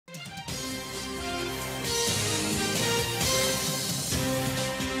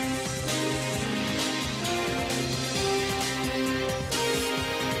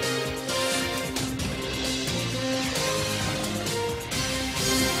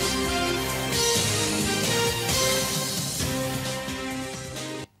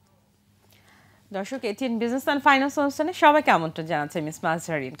দর্শক ATN business and finance অনুষ্ঠানে সবাইকে আমন্ত্রণ জানাচ্ছি মিস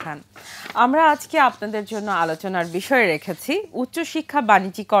মাজহারিন খান। আমরা আজকে আপনাদের জন্য আলোচনার বিষয় রেখেছি উচ্চশিক্ষা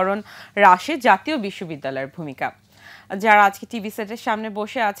বাণিজ্যিকরণ হ্রাসে জাতীয় বিশ্ববিদ্যালয়ের ভূমিকা। যারা আজকে টিভি সেটের সামনে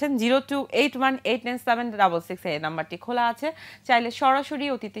বসে আছেন 0281897666 এই নাম্বারটি খোলা আছে, চাইলে সরাসরি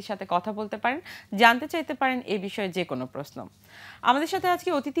অতিথির সাথে কথা বলতে পারেন, জানতে চাইতে পারেন এই বিষয়ে যে কোনো প্রশ্ন। আমাদের সাথে আজকে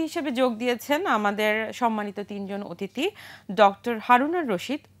অতিথি হিসেবে যোগ দিয়েছেন আমাদের সম্মানিত তিনজন অতিথি। ডক্টর হারুনুর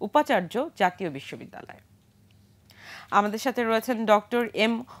রশিদ, উপাচার্য, জাতীয় বিশ্ববিদ্যালয়। আমাদের সাথে রয়েছেন ডক্টর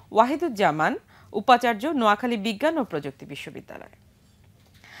এম ওয়াহিদুজ্জামান, উপাচার্য, নোয়াখালী বিজ্ঞান ও প্রযুক্তি বিশ্ববিদ্যালয়।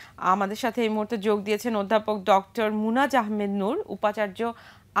 আমাদের সাথে এই মুহূর্তে যোগ দিয়েছেন অধ্যাপক ডক্টর মুনাজ আহমেদ নূর, উপাচার্য,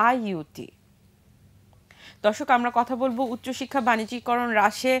 আইউটি। দর্শক, আমরা কথা বলবো উচ্চশিক্ষা বাণিজ্যিকরণ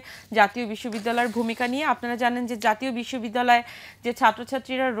হ্রাসে জাতীয় বিশ্ববিদ্যালয়ের ভূমিকা নিয়ে। আপনারা জানেন যে জাতীয় বিশ্ববিদ্যালয়ে যে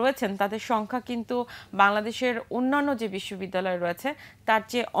ছাত্রছাত্রীরা রয়েছেন তাদের সংখ্যা কিন্তু বাংলাদেশের অন্যান্য যে বিশ্ববিদ্যালয় রয়েছে তার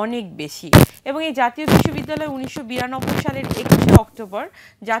চেয়ে অনেক বেশি, এবং এই জাতীয় বিশ্ববিদ্যালয় 1992 সালের 21 অক্টোবর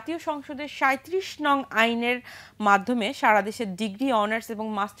জাতীয় সংসদের 37 নং আইনের মাধ্যমে সারা দেশের ডিগ্রি, অনার্স এবং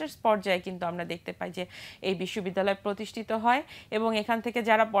মাস্টার্স পর্যায়ে কিন্তু আমরা দেখতে পাই যে এই বিশ্ববিদ্যালয় প্রতিষ্ঠিত হয়, এবং এখান থেকে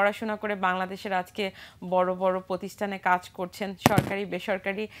যারা পড়াশোনা করে বাংলাদেশের আজকে বড় বড় প্রতিষ্ঠানে কাজ করছেন, সরকারি,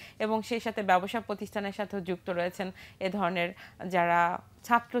 বেসরকারি এবং সেই সাথে ব্যবসা প্রতিষ্ঠানের সাথেও যুক্ত রয়েছেন এ ধরনের যারা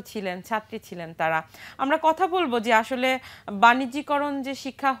ছাত্র ছিলেন, ছাত্রী ছিলেন তারা। আমরা কথা বলবো যে আসলে বাণিজ্যিকরণ যে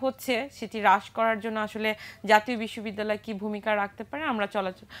শিক্ষা হচ্ছে সেটি হ্রাস করার জন্য আসলে জাতীয় বিশ্ববিদ্যালয় কি ভূমিকা রাখতে পারে। আমরা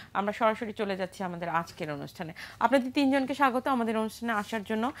সরাসরি চলে যাচ্ছি আমাদের আজকের অনুষ্ঠানে। আপনাদের তিনজনকে স্বাগত আমাদের অনুষ্ঠানে আসার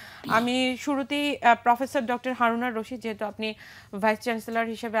জন্য। আমি শুরুতেই প্রফেসর ডক্টর হারুনুর রশিদ, যেহেতু আপনি ভাইস চ্যান্সেলর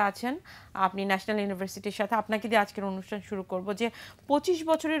হিসেবে আছেন, আপনি ন্যাশনাল ইউনিভার্সিটির সাথে, আপনাকে দিয়ে আজকের অনুষ্ঠান শুরু করব যে 25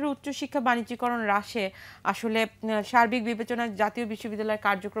 বছরের উচ্চশিক্ষা বাণিজ্যিকরণ হ্রাসে আসলে সার্বিক বিবেচনায় জাতীয় বিশ্ববিদ্যালয়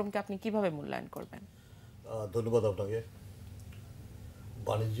কার্যক্রমকে আপনি কিভাবে মূল্যায়ন করবেন? ধন্যবাদ আপনাকে।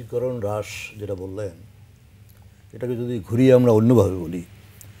 বাণিজ্যিকরণ হ্রাস যেটা বললেন, এটাকে যদি ঘুরিয়ে আমরা অন্যভাবে বলি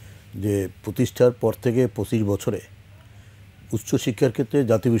যে প্রতিষ্ঠার পর থেকে 25 বছরে উচ্চশিক্ষার ক্ষেত্রে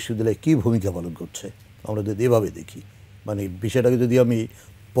জাতীয় বিশ্ববিদ্যালয় কী ভূমিকা পালন করছে, আমরা যদি এভাবে দেখি, মানে বিষয়টাকে যদি আমি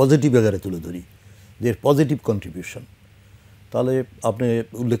পজিটিভ আকারে তুলে ধরি, যে পজিটিভ কন্ট্রিবিউশন, তাহলে আপনি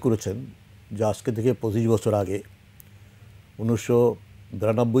উল্লেখ করেছেন যে আজকে থেকে 25 বছর আগে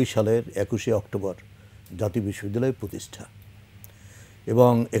 1992 সালের 21 অক্টোবর জাতীয় বিশ্ববিদ্যালয় প্রতিষ্ঠা,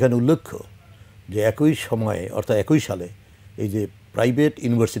 এবং এখানে উল্লেখ্য যে একই সময়ে অর্থাৎ একই সালে এই যে প্রাইভেট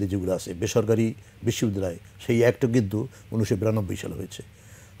ইউনিভার্সিটি যেগুলো আছে, বেসরকারি বিশ্ববিদ্যালয়, সেই অ্যাক্টও কিন্তু 1992 সালে হয়েছে।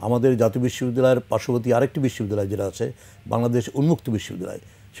 আমাদের জাতীয় বিশ্ববিদ্যালয়ের পার্শ্ববর্তী আরেকটি বিশ্ববিদ্যালয় যেটা আছে, বাংলাদেশ উন্মুক্ত বিশ্ববিদ্যালয়,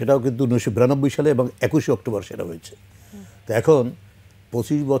 সেটাও কিন্তু 1992 সালে এবং 21 অক্টোবর সেটা হয়েছে। তো এখন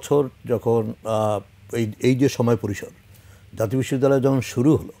 25 বছর যখন এই যে সময় পরিসর, জাতীয় বিশ্ববিদ্যালয় যখন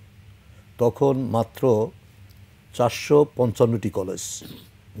শুরু হলো তখন মাত্র 455টি কলেজ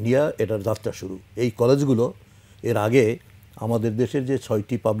নিয়ে এটার যাত্রা শুরু। এই কলেজগুলো এর আগে আমাদের দেশের যে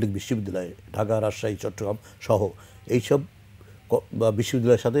 6টি পাবলিক বিশ্ববিদ্যালয়, ঢাকা, রাজশাহী, চট্টগ্রাম সহ এইসব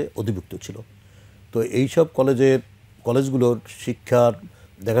বিশ্ববিদ্যালয়ের সাথে অধিভুক্ত ছিল। তো এইসব কলেজগুলোর শিক্ষার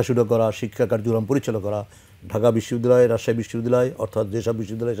দেখাশোনা করা, শিক্ষা কার্যক্রম পরিচালনা করা ঢাকা বিশ্ববিদ্যালয়, রাজশাহী বিশ্ববিদ্যালয় অর্থাৎ যেসব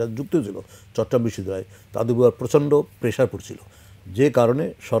বিশ্ববিদ্যালয়ের সাথে যুক্ত ছিল, চট্টগ্রাম বিশ্ববিদ্যালয়, তাদের উপর প্রচণ্ড প্রেশার পড়ছিল, যে কারণে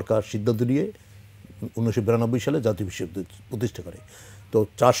সরকার সিদ্ধান্ত নিয়ে 1992 সালে জাতীয় বিশ্ববিদ্যালয় প্রতিষ্ঠা করে। তো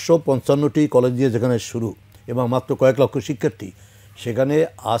 455টি কলেজ দিয়ে যেখানে শুরু এবং মাত্র কয়েক লক্ষ শিক্ষার্থী, সেখানে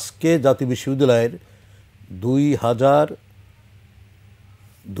আজকে জাতীয় বিশ্ববিদ্যালয়ের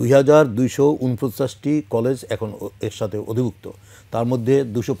 2249টি কলেজ এখন এর সাথে অধিভুক্ত। তার মধ্যে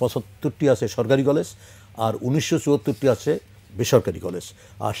 275টি আছে সরকারি কলেজ আর 1974টি আছে বেসরকারি কলেজ।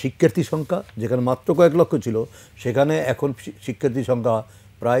 আর শিক্ষার্থী সংখ্যা যেখানে মাত্র কয়েক লক্ষ ছিল, সেখানে এখন শিক্ষার্থী সংখ্যা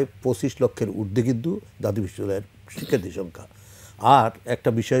প্রায় 25 লক্ষের ঊর্ধ্বে কিন্তু জাতীয় বিশ্ববিদ্যালয়ের শিক্ষার্থী সংখ্যা। আর একটা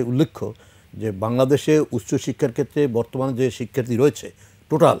বিষয় উল্লেখ্য যে বাংলাদেশে উচ্চশিক্ষার ক্ষেত্রে বর্তমানে যে শিক্ষার্থী রয়েছে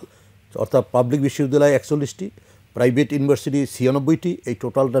টোটাল, অর্থাৎ পাবলিক বিশ্ববিদ্যালয় 41টি, প্রাইভেট ইউনিভার্সিটি 96টি, এই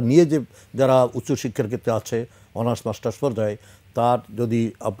টোটালটা নিয়ে যে যারা উচ্চশিক্ষার ক্ষেত্রে আছে অনার্স মাস্টার্স পর্যায়ে, তার যদি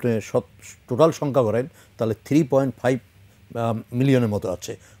আপনি টোটাল সংখ্যা করেন তাহলে 3.5 মিলিয়নের মতো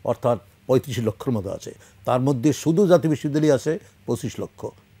আছে, অর্থাৎ 35 লক্ষের মতো আছে। তার মধ্যে শুধু জাতীয় বিশ্ববিদ্যালয় আছে 25 লক্ষ।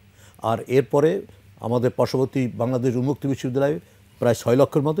 আর এরপরে আমাদের পার্শ্ববর্তী বাংলাদেশ উন্মুক্ত বিশ্ববিদ্যালয় প্রায় 6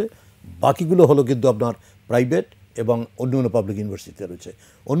 লক্ষের মধ্যে, বাকিগুলো হলো কিন্তু আপনার প্রাইভেট এবং অন্য পাবলিক ইউনিভার্সিটিতে রয়েছে।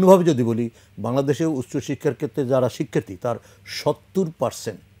 অন্যভাবে যদি বলি, বাংলাদেশে উচ্চশিক্ষার ক্ষেত্রে যারা শিক্ষার্থী তার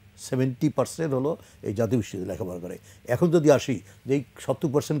 70% হলো এই জাতীয় বিশ্ববিদ্যালয় লেখাপড়া করে। এখন যদি আসি যে এই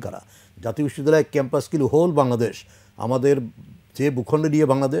 70% কারা, জাতীয় বিশ্ববিদ্যালয় ক্যাম্পাস কিন্তু হোল বাংলাদেশ, আমাদের যে ভূখণ্ড নিয়ে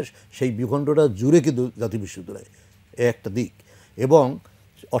বাংলাদেশ, সেই ভূখণ্ডটা জুড়ে কিন্তু জাতীয় বিশ্ববিদ্যালয় একটা দিক। এবং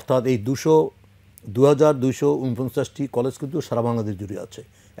অর্থাৎ এই 2249টি কলেজ কিন্তু সারা বাংলাদেশ জুড়ে আছে।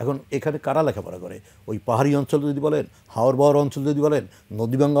 এখন এখানে কারা লেখাপড়া করে? ওই পাহাড়ি অঞ্চল যদি বলেন, হাওর বাওয়ার অঞ্চল যদি বলেন,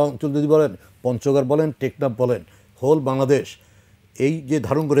 নদীভাঙ্গা অঞ্চল যদি বলেন, পঞ্চগড় বলেন, টেকনাফ বলেন, হোল বাংলাদেশ এই যে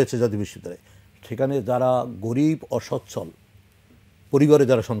ধারণ করেছে জাতীয় বিশ্ববিদ্যালয়, সেখানে যারা গরিব অসচ্ছল পরিবারে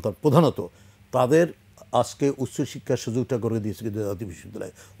যারা সন্তান প্রধানত, তাদের আজকে উচ্চশিক্ষার সুযোগটা করে দিয়েছে কিন্তু জাতীয়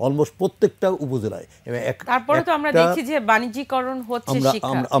বিশ্ববিদ্যালয় অলমোস্ট প্রত্যেকটা উপজেলায়। তারপরে তো আমরা দেখছি যে বাণিজ্যিকরণ হচ্ছে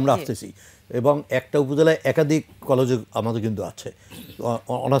শিক্ষা, আমরা আসতেছি, এবং একটা উপজেলায় একাধিক কলেজ আমাদের কিন্তু আছে,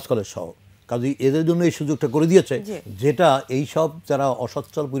 অনার্স কলেজ সহ। কাজেই এদের জন্য এই সুযোগটা করে দিয়েছে, যেটা এই সব যারা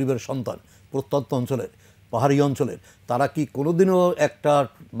অসচ্ছল পরিবারের সন্তান প্রত্যন্ত অঞ্চলের, পাহাড়ি অঞ্চলের, তারা কি কোনোদিনও একটা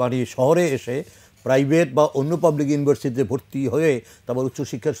মানে শহরে এসে প্রাইভেট বা অন্য পাবলিক ইউনিভার্সিটিতে ভর্তি হয়ে তারপর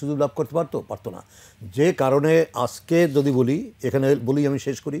উচ্চশিক্ষার সুযোগ লাভ করতে পারতো না। যে কারণে আজকে যদি বলি, এখানে বলি আমি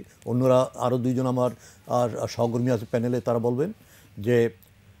শেষ করি, অন্যরা আরও দুইজন আমার আর সহকর্মী আছে প্যানেলে, তারা বলবেন যে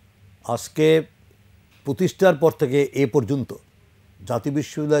আজকে প্রতিষ্ঠার পর থেকে এ পর্যন্ত জাতীয়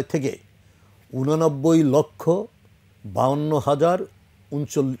বিশ্ববিদ্যালয় থেকে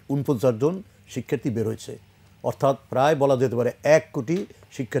 89,52,49 জন শিক্ষার্থী বের হয়েছে, অর্থাৎ প্রায় বলা যেতে পারে 1 কোটি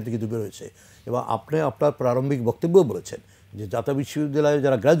শিক্ষার্থী কিন্তু বের হয়েছে। এবং আপনি আপনার প্রারম্ভিক বক্তব্যও বলেছেন যে জাতীয় বিশ্ববিদ্যালয়ের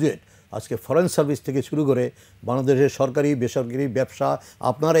যারা গ্র্যাজুয়েট আজকে ফরেন সার্ভিস থেকে শুরু করে বাংলাদেশের সরকারি বেসরকারি ব্যবসা,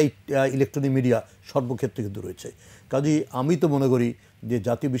 আপনার এই ইলেকট্রনিক মিডিয়া সর্বক্ষেত্রে কিন্তু রয়েছে। কাজেই আমি তো মনে করি যে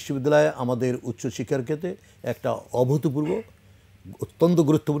জাতীয় বিশ্ববিদ্যালয় আমাদের উচ্চশিক্ষার ক্ষেত্রে একটা অভূতপূর্ব অত্যন্ত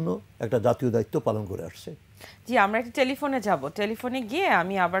গুরুত্বপূর্ণ একটা জাতীয় দায়িত্ব পালন করে আসছে। জি, আমরা একটা টেলিফোনে যাব, টেলিফোনে গিয়ে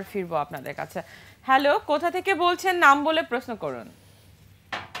আমি আবার ফিরবো আপনাদের কাছে। হ্যালো, কোথা থেকে বলছেন? নাম বলে প্রশ্ন করুন।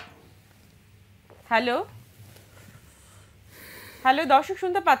 হ্যালো হ্যালো, দর্শক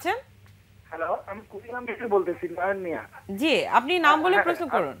শুনতে পাচ্ছেন? হ্যালো, আমি কুড়িগ্রাম থেকে বলতেছি, নয়ন মিয়া। জি, আপনি নাম বলে প্রশ্ন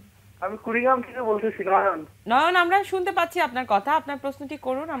করুন। আমি কুড়িগ্রাম থেকে বলতেছি, নয়ন। নয়ন, আমরা শুনতে পাচ্ছি আপনার কথা, আপনার প্রশ্নটি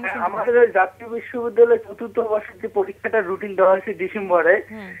করুন। আমরা আমাদের জাতীয় বিশ্ববিদ্যালয়ের চতুর্থ বর্ষের যে পরীক্ষাটা রুটিন দেওয়া হয়েছে ডিসেম্বরে,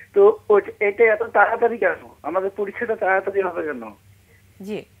 তো এটা এত তাড়াতাড়ি কেন? আমাদের পরীক্ষাটা তাড়াতাড়ি হবে কেন?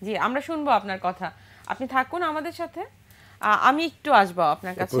 জি জি, আমরা শুনবো আপনার কথা, আপনি থাকুন আমাদের সাথে। আমি একটু আসবো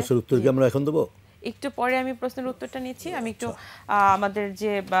আপনার কাছে। প্রশ্নের উত্তর কি আমরা এখন দেবো? একটু পরে আমি প্রশ্নের উত্তরটা নিচ্ছি। আমি একটু আমাদের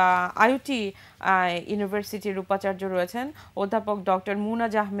যে আইউটি ইউনিভার্সিটির উপাচার্য রয়েছেন অধ্যাপক ডক্টর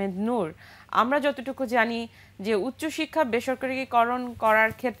মুনাজ আহমেদ নূর, আমরা যতটুকু জানি যে উচ্চশিক্ষা বেসরকারীকরণ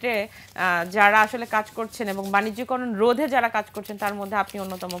করার ক্ষেত্রে যারা আসলে কাজ করছেন এবং বাণিজ্যিকরণ রোধে যারা কাজ করছেন তার মধ্যে আপনি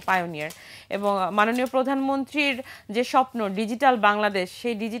অন্যতম পায়োনিয়ার। এবং মাননীয় প্রধানমন্ত্রীর যে স্বপ্ন ডিজিটাল বাংলাদেশ,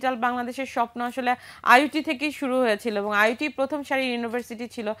 সেই ডিজিটাল বাংলাদেশের স্বপ্ন আসলে আইউটি থেকেই শুরু হয়েছিল, এবং আইউটি প্রথম সারির ইউনিভার্সিটি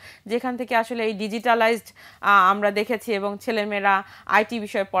ছিল যেখান থেকে আসলে এই ডিজিটালাইজড আমরা দেখেছি এবং ছেলেমেয়েরা আইটি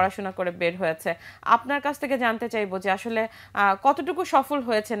বিষয়ে পড়াশোনা করে বের হয়েছে। আপনার কাছ থেকে জানতে চাইবো যে আসলে কতটুকু সফল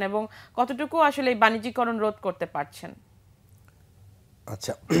হয়েছেন এবং কতটুকু আসলে এই বাণিজ্যিকরণ রোধ করতে পারছেন।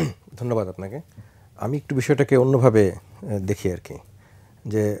 আচ্ছা, ধন্যবাদ আপনাকে। আমি একটু বিষয়টাকে অন্যভাবে দেখি আর কি,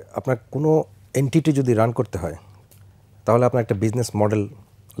 যে আপনার কোনো এন্টিটি যদি রান করতে হয় তাহলে আপনার একটা বিজনেস মডেল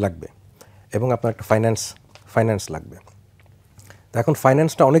লাগবে এবং আপনার একটা ফাইন্যান্স লাগবে। তো এখন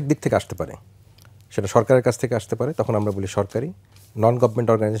ফাইন্যান্সটা অনেক দিক থেকে আসতে পারে, সেটা সরকারের কাছ থেকে আসতে পারে, তখন আমরা বলি সরকারি, নন গভর্নমেন্ট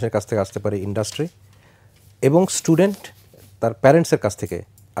অর্গানাইজেশনের কাছ থেকে আসতে পারে, ইন্ডাস্ট্রি, এবং স্টুডেন্ট তার প্যারেন্টসের কাছ থেকে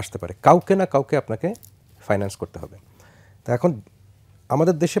আসতে পারে। কাউকে না কাউকে আপনাকে ফাইন্যান্স করতে হবে। তো এখন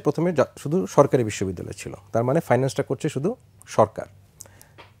আমাদের দেশে প্রথমে শুধু সরকারি বিশ্ববিদ্যালয় ছিল, তার মানে ফাইন্যান্সটা করছে শুধু সরকার।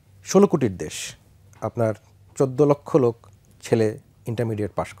 16 কোটির দেশ, আপনার 14 লক্ষ লোক ছেলে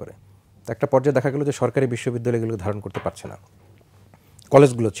ইন্টারমিডিয়েট পাশ করে। তো একটা পর্যায়ে দেখা গেল যে সরকারি বিশ্ববিদ্যালয়গুলোকে ধারণ করতে পারছে না,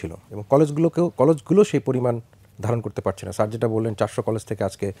 কলেজগুলো ছিল, এবং কলেজগুলো সেই পরিমাণ ধারণ করতে পারছে না। স্যার যেটা বললেন 400 কলেজ থেকে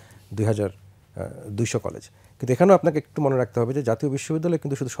আজকে 2200 কলেজ। কিন্তু এখানেও আপনাকে একটু মনে রাখতে হবে যে জাতীয় বিশ্ববিদ্যালয়ে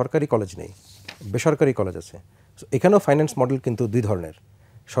কিন্তু শুধু সরকারি কলেজ নেই, বেসরকারি কলেজ আছে। এখানেও ফাইন্যান্স মডেল কিন্তু দুই ধরনের।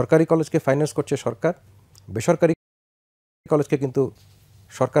 সরকারি কলেজকে ফাইন্যান্স করছে সরকার, বেসরকারি কলেজকে কিন্তু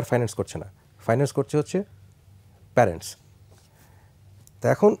সরকার ফাইন্যান্স করছে না, ফাইন্যান্স করছে হচ্ছে প্যারেন্টস। তা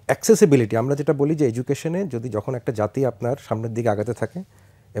এখন অ্যাক্সেসিবিলিটি, আমরা যেটা বলি যে এডুকেশনে যদি যখন একটা জাতি আপনার সামনের দিকে আগাতে থাকে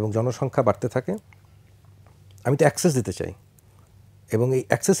এবং জনসংখ্যা বাড়তে থাকে, আমি তো অ্যাক্সেস দিতে চাই, এবং এই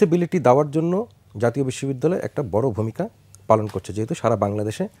অ্যাক্সেসিবিলিটি দেওয়ার জন্য জাতীয় বিশ্ববিদ্যালয় একটা বড় ভূমিকা পালন করছে, যেহেতু সারা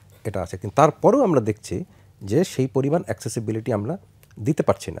বাংলাদেশে এটা আছে। কিন্তু তারপরেও আমরা দেখছি যে সেই পরিমাণ অ্যাক্সেসিবিলিটি আমরা দিতে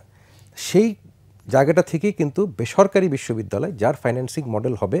পারছি না। সেই জায়গাটা থেকেই কিন্তু বেসরকারি বিশ্ববিদ্যালয়, যার ফাইন্যান্সিং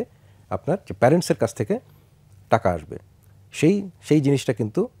মডেল হবে আপনার যে প্যারেন্টসের কাছ থেকে টাকা আসবে, সেই জিনিসটা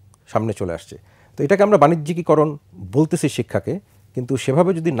কিন্তু সামনে চলে আসছে। তো এটাকে আমরা বাণিজ্যিকীকরণ বলতেছি শিক্ষাকে, কিন্তু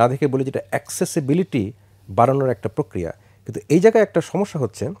সেভাবে যদি না দেখে বলি যেটা অ্যাক্সেসিবিলিটি বাড়ানোর একটা প্রক্রিয়া। কিন্তু এই জায়গায় একটা সমস্যা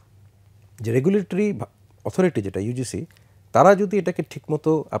হচ্ছে যে রেগুলেটরি অথরিটি যেটা ইউজিসি, তারা যদি এটাকে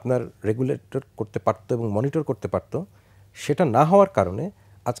ঠিকমতো আপনার রেগুলেটর করতে পারতো এবং মনিটর করতে পারতো, সেটা না হওয়ার কারণে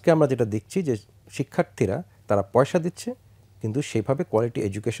আজকে আমরা যেটা দেখছি যে শিক্ষার্থীরা তারা পয়সা দিচ্ছে কিন্তু সেইভাবে কোয়ালিটি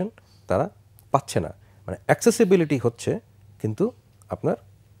এডুকেশন তারা পাচ্ছে না, মানে অ্যাক্সেসিবিলিটি হচ্ছে কিন্তু আপনার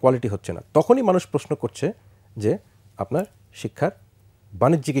কোয়ালিটি হচ্ছে না। তখনই মানুষ প্রশ্ন করছে যে আপনার শিক্ষার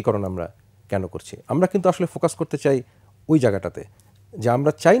বাণিজ্যিকীকরণ আমরা কেন করছি। আমরা কিন্তু আসলে ফোকাস করতে চাই ওই জায়গাটাতে, যে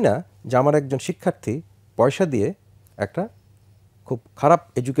আমরা চাই না যে আমার একজন শিক্ষার্থী পয়সা দিয়ে একটা খুব খারাপ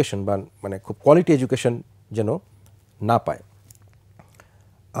এডুকেশন বা মানে খুব কোয়ালিটি এডুকেশন যেন না পায়।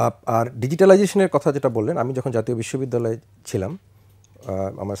 আর ডিজিটালাইজেশনের কথা যেটা বললেন, আমি যখন জাতীয় বিশ্ববিদ্যালয়ে ছিলাম,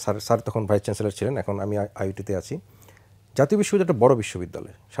 আমার স্যার তখন ভাইস চ্যান্সেলর ছিলেন, এখন আমি আইউটিতে আছি। জাতীয় বিশ্ববিদ্যালয় একটা বড়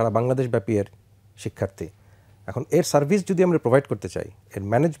বিশ্ববিদ্যালয়, সারা বাংলাদেশ ব্যাপী এর শিক্ষার্থী। এখন এর সার্ভিস যদি আমরা প্রোভাইড করতে চাই, এর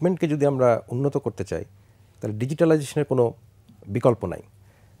ম্যানেজমেন্টকে যদি আমরা উন্নত করতে চাই, তাহলে ডিজিটালাইজেশনের কোনো বিকল্প নাই।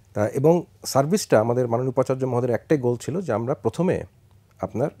 এবং সার্ভিসটা আমাদের মাননীয় উপাচার্য মহোদয়ের একটাই গোল ছিল যে আমরা প্রথমে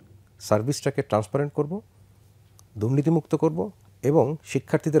আপনার সার্ভিসটাকে ট্রান্সপারেন্ট করব, দুর্নীতিমুক্ত করব এবং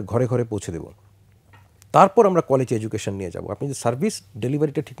শিক্ষার্থীদের ঘরে ঘরে পৌঁছে দেব। তারপর আমরা কোয়ালিটি এডুকেশন নিয়ে যাব। আপনি যদি সার্ভিস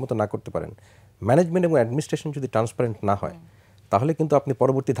ডেলিভারিটা ঠিকমতো না করতে পারেন, ম্যানেজমেন্ট এবং অ্যাডমিনিস্ট্রেশন যদি ট্রান্সপারেন্ট না হয়, তাহলে কিন্তু আপনি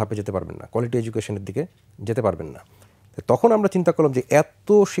পরবর্তী ধাপে যেতে পারবেন না, কোয়ালিটি এডুকেশনের দিকে যেতে পারবেন না। তখন আমরা চিন্তা করলাম যে এত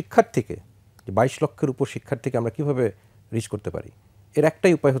শিক্ষার্থীকে, যে 22 লক্ষের উপর শিক্ষার্থীকে আমরা কীভাবে রিচ করতে পারি। এর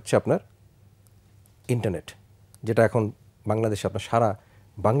একটাই উপায় হচ্ছে আপনার ইন্টারনেট, যেটা এখন বাংলাদেশে আপনার সারা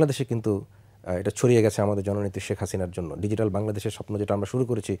বাংলাদেশে কিন্তু এটা ছড়িয়ে গেছে আমাদের জননেত্রী শেখ হাসিনার জন্য। ডিজিটাল বাংলাদেশের স্বপ্ন যেটা আমরা শুরু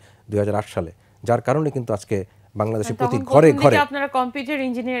করেছি 2008 সালে, যার কারণে কিন্তু আজকে বাংলাদেশে প্রতি ঘরে ঘরে আপনারা কম্পিউটার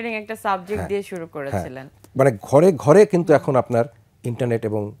ইঞ্জিনিয়ারিং একটা সাবজেক্ট দিয়ে শুরু করেছিলেন, মানে ঘরে ঘরে কিন্তু এখন আপনার ইন্টারনেট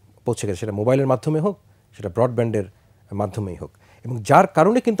এবং পৌঁছে গেছে, সেটা মোবাইলের মাধ্যমে হোক, সেটা ব্রডব্যান্ডের মাধ্যমেই হোক। এবং যার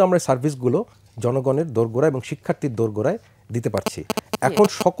কারণে কিন্তু আমরা সার্ভিসগুলো জনগণের দোরগোড়ায় এবং শিক্ষার্থীর দোরগোড়ায় দিতে পারছি। এখন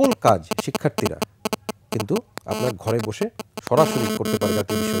সকল কাজ শিক্ষার্থীরা কিন্তু আপনার ঘরে বসে সরাসরি করতে পারে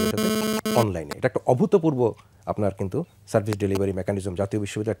জাতীয় বিশ্ববিদ্যালয়ের সাথে অনলাইনে। এটা একটা অভূতপূর্ব আপনার কিন্তু সার্ভিস ডেলিভারি মেকানিজম জাতীয়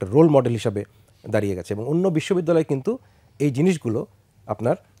বিশ্ববিদ্যালয় একটা রোল মডেল হিসাবে দাঁড়িয়ে গেছে। এবং অন্য বিশ্ববিদ্যালয় কিন্তু এই জিনিসগুলো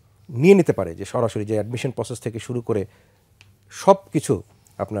আপনার নিয়ে নিতে পারে, যে সরাসরি যে অ্যাডমিশন প্রসেস থেকে শুরু করে সব কিছু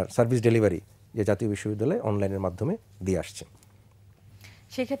আপনার সার্ভিস ডেলিভারি যে জাতীয় বিশ্ববিদ্যালয় অনলাইনের মাধ্যমে দিয়ে আসছে।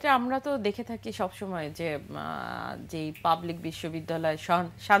 সেক্ষেত্রে আমরা তো দেখে থাকি সবসময় যে যেই পাবলিক বিশ্ববিদ্যালয়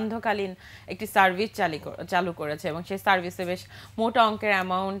সান্ধ্যকালীন একটি সার্ভিস চালু করেছে এবং সেই সার্ভিসে বেশ মোটা অঙ্কের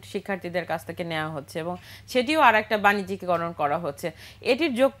অ্যামাউন্ট শিক্ষার্থীদের কাছ থেকে নেওয়া হচ্ছে এবং সেটিও আর একটা বাণিজ্যিকীকরণ করা হচ্ছে।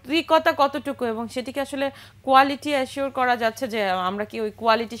 এটির যৌক্তিকতা কতটুকু এবং সেটিকে আসলে কোয়ালিটি অ্যাসিওর করা যাচ্ছে যে আমরা কি ওই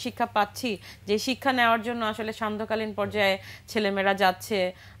কোয়ালিটি শিক্ষা পাচ্ছি, যে শিক্ষা নেওয়ার জন্য আসলে সান্ধ্যকালীন পর্যায়ে ছেলেমেয়েরা যাচ্ছে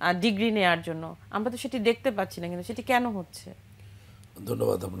ডিগ্রি নেওয়ার জন্য? আমরা তো সেটি দেখতে পাচ্ছি না, কিন্তু সেটি কেন হচ্ছে?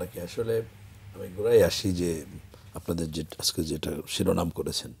 ধন্যবাদ আপনাকে। আসলে আমি গোড়ায় আসি যে আপনাদের যে আজকে যেটা শিরোনাম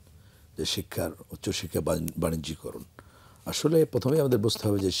করেছেন যে শিক্ষার উচ্চশিক্ষা বাণিজ্যিকরণ, আসলে প্রথমেই আমাদের বুঝতে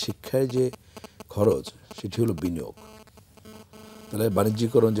হবে যে শিক্ষায় যে খরচ সেটি হলো বিনিয়োগ। তাহলে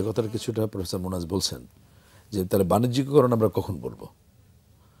বাণিজ্যিকরণ যে কথাটা কিছুটা প্রফেসর মুনাজ বলছেন, যে তাহলে বাণিজ্যিকরণ আমরা কখন বলবো?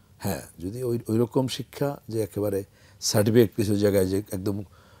 হ্যাঁ, যদি ওই রকম শিক্ষা যে একেবারে সার্টিফিকেট কিছু জায়গায় যে একদম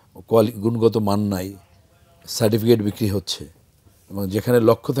গুণগত মান নাই, সার্টিফিকেট বিক্রি হচ্ছে এবং যেখানে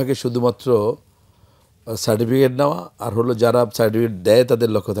লক্ষ্য থাকে শুধুমাত্র সার্টিফিকেট নেওয়া, আর হলো যারা সার্টিফিকেট দেয় তাদের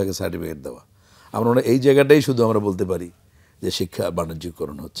লক্ষ্য থাকে সার্টিফিকেট দেওয়া। আমরা এই জায়গাটাই শুধু আমরা বলতে পারি যে শিক্ষা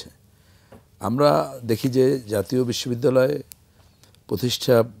বাণিজ্যিকরণ হচ্ছে। আমরা দেখি যে জাতীয় বিশ্ববিদ্যালয়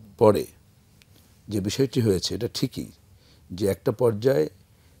প্রতিষ্ঠা পরে যে বিষয়টি হয়েছে, এটা ঠিকই যে একটা পর্যায়ে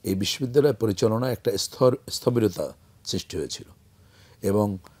এই বিশ্ববিদ্যালয় পরিচালনায় একটা স্থবিরতা সৃষ্টি হয়েছিল এবং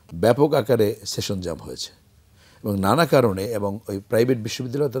ব্যাপক আকারে সেশন জাম হয়েছে এবং নানা কারণে, এবং ওই প্রাইভেট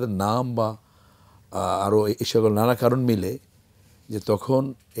বিশ্ববিদ্যালয় তাদের নাম বা আরও এই সকল নানা কারণ মিলে যে তখন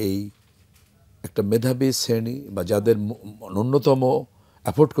এই একটা মেধাবী শ্রেণী বা যাদের ন্যূনতম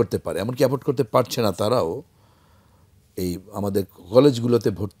অ্যাফোর্ড করতে পারে, এমনকি অ্যাফোর্ড করতে পারছে না, তারাও এই আমাদের কলেজগুলোতে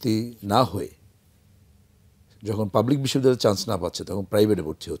ভর্তি না হয়ে যখন পাবলিক বিশ্ববিদ্যালয়ে চান্স না পাচ্ছে তখন প্রাইভেটে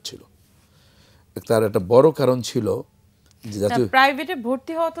ভর্তি হচ্ছিল। তার একটা বড় কারণ ছিল প্রাইভেটে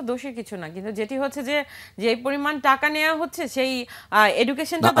ভর্তি হওয়া তো দোষের কিছু না, কিন্তু যেটি হচ্ছে যে যে পরিমাণ টাকা নেওয়া হচ্ছে সেই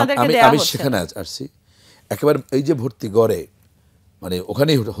এডুকেশনটা তাদেরকে দেওয়া হচ্ছে। আমি সেখানে আসছি, একেবারে এই যে ভর্তি গড়ে মানে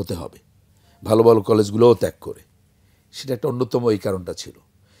ওখানেই হতে হবে, ভালো ভালো কলেজগুলোও ত্যাগ করে, সেটা একটা অন্যতম এই কারণটা ছিল।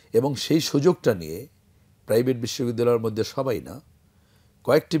 এবং সেই সুযোগটা নিয়ে প্রাইভেট বিশ্ববিদ্যালয়ের মধ্যে সবাই না,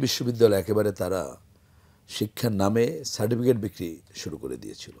 কয়েকটি বিশ্ববিদ্যালয় একেবারে তারা শিক্ষার নামে সার্টিফিকেট বিক্রি শুরু করে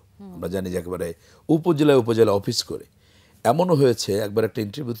দিয়েছিল। আমরা জানি যে একেবারে উপজেলা অফিস করে। এমনও হয়েছে একবার একটা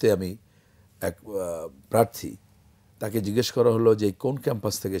ইন্টারভিউতে আমি এক প্রার্থী, তাকে জিজ্ঞেস করা হলো যে কোন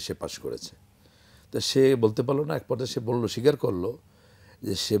ক্যাম্পাস থেকে সে পাশ করেছে, তো সে বলতে পারলো না। এক পর্যায়ে সে বললো, স্বীকার করলো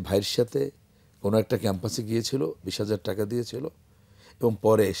যে সে ভাইয়ের সাথে কোনো একটা ক্যাম্পাসে গিয়েছিল, 20,000 টাকা দিয়েছিল এবং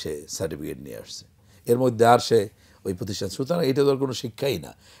পরে সে সার্টিফিকেট নিয়ে আসছে। এর মধ্যে আর সে ওই প্রতিষ্ঠান, সুতরাং এটা তো কোনো শিক্ষাই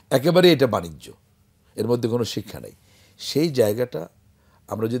না, একেবারেই এটা বাণিজ্য, এর মধ্যে কোনো শিক্ষা নেই। সেই জায়গাটা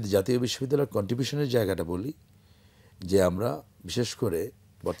আমরা যদি জাতীয় বিশ্ববিদ্যালয়ের কন্ট্রিবিউশনের জায়গাটা বলি, যে আমরা বিশেষ করে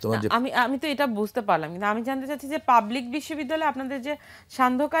বর্তমান যে আমি তো এটা বুঝতে পারলাম, কিন্তু আমি জানতে চাচ্ছি যে পাবলিক বিশ্ববিদ্যালয়ে আপনাদের যে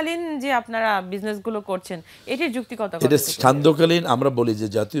সান্ধ্যকালীন যে আপনারা বিজনেসগুলো করছেন, এটির যুক্তিকতা এটা কতটুকু? সান্ধ্যকালীন আমরা বলি যে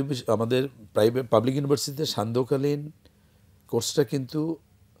জাতীয় আমাদের প্রাইভেট পাবলিক ইউনিভার্সিটিতে সান্ধ্যকালীন কোর্সটা কিন্তু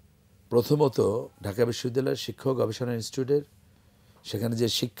প্রথমত ঢাকা বিশ্ববিদ্যালয়ের শিক্ষক গবেষণা ইনস্টিটিউটের সেখানে যে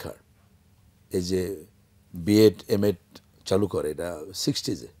শিক্ষার এই যে বিএড এমএড চালু করে, এটা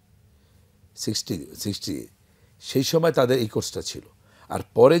 60 সেই সময় তাদের এই কোর্সটা ছিল। আর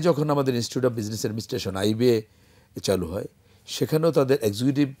পরে যখন আমাদের institute of business administration IBA চালু হয়, সেখানেও তাদের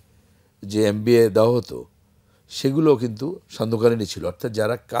এক্সিকিউটিভ যে এমবিএ দেওয়া হতো সেগুলো কিন্তু সান্ধ্যকালীনই ছিল, অর্থাৎ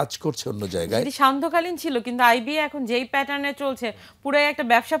যারা কাজ করছে অন্য জায়গায়। যদি সান্ধ্যকালীন ছিল, কিন্তু আইবিএ এখন যেই প্যাটার্নে চলছে, পুরো একটা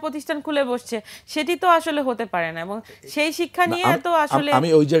ব্যবসা প্রতিষ্ঠান খুলে বসছে, সেটি তো আসলে হতে পারে না। এবং সেই শিক্ষা নিয়ে তো আসলে আমি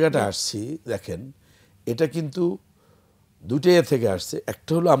ওই জায়গাটা আসছি। দেখেন, এটা কিন্তু দুটোই থেকে আসছে।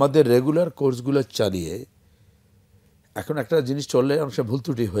 একটা হলো আমাদের রেগুলার কোর্সগুলো চালিয়ে এখন একটা জিনিস চললে অনেক সময় ভুল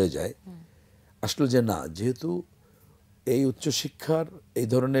ত্রুটি হয়ে যায়, আসলে যে না, যেহেতু এই উচ্চশিক্ষার এই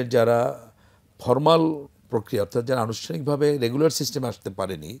ধরনের যারা ফর্মাল প্রক্রিয়া, অর্থাৎ যারা আনুষ্ঠানিকভাবে রেগুলার সিস্টেমে আসতে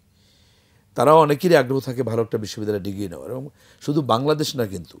পারেনি, তারাও অনেকেরই আগ্রহ থাকে ভালো একটা বিশ্ববিদ্যালয়ে ডিগ্রি নেওয়ার। এবং শুধু বাংলাদেশ না,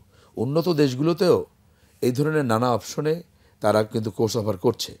 কিন্তু উন্নত দেশগুলোতেও এই ধরনের নানা অপশনে তারা কিন্তু কোর্স অফার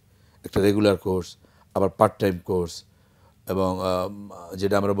করছে। একটা রেগুলার কোর্স, আবার পার্ট টাইম কোর্স, এবং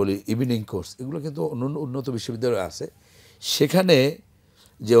যেটা আমরা বলি ইভিনিং কোর্স, এগুলো কিন্তু উন্নত বিশ্ববিদ্যালয়ে আছে। সেখানে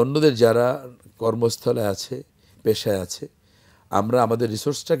যে অন্যদের যারা কর্মস্থলে আছে, পেশায় আছে, আমরা আমাদের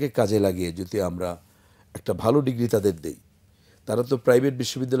রিসোর্সটাকে কাজে লাগিয়ে যদি আমরা একটা ভালো ডিগ্রি তাদের দেই, তারা তো প্রাইভেট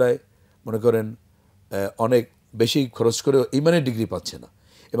বিশ্ববিদ্যালয়ে মনে করেন অনেক বেশি খরচ করে ইমানের ডিগ্রি পাচ্ছে না।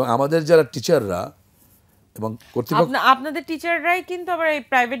 এবং আমাদের যারা টিচাররা এবং কর্তৃপক্ষ, আপনাদের টিচাররাই কিন্তু আবার এই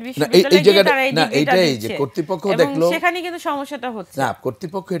প্রাইভেট এই বিশ্ববিদ্যালয়ে গিয়ে তারা এই না, ডিগ্রিটা এইটাই যে দিচ্ছে, কর্তৃপক্ষ এবং দেখলো, সেখানে কিন্তু সমস্যাটা হচ্ছে। না,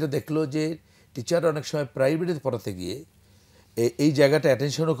 কর্তৃপক্ষ এটা দেখলো যে টিচাররা অনেক সময় প্রাইভেটে পড়াতে গিয়ে এই জায়গাটা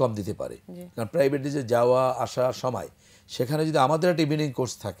অ্যাটেনশনও কম দিতে পারে। কারণ প্রাইভেটে যে যাওয়া আসা সময়, সেখানে যদি আমাদের একটা ইভিনিং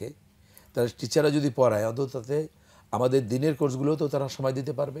কোর্স থাকে, তাহলে টিচাররা যদি পড়ায়, অন্তত তাতে আমাদের দিনের কোর্সগুলোতেও তারা সময়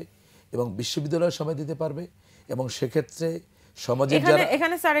দিতে পারবে এবং বিশ্ববিদ্যালয়ের সময় দিতে পারবে। এবং সেক্ষেত্রে সমাজের যারা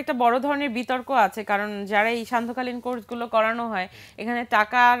এখানে স্যার একটা বড় ধরনের বিতর্ক আছে, কারণ যারা এই সান্ধ্যকালীন কোর্সগুলো করানো হয়, এখানে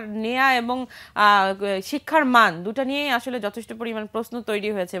টাকা নেয়া এবং শিক্ষার মান দুটো নিয়েই আসলে যথেষ্ট পরিমাণ প্রশ্ন তৈরি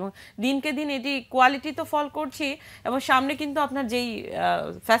হয়েছে। এবং দিনকে দিন এটি কোয়ালিটি তো ফল করছি, এবং সামনে কিন্তু আপনার যেই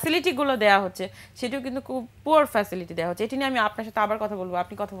ফ্যাসিলিটিগুলো দেওয়া হচ্ছে, সেটিও কিন্তু খুব পুয়ার ফ্যাসিলিটি দেওয়া হচ্ছে। এটি নিয়ে আমি আপনার সাথে আবার কথা বলবো,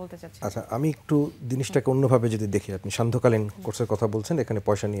 আপনি কথা বলতে চাচ্ছেন? আচ্ছা, আমি একটু জিনিসটাকে অন্যভাবে যদি দেখি, আপনি সান্ধ্যকালীন কোর্সের কথা বলছেন, এখানে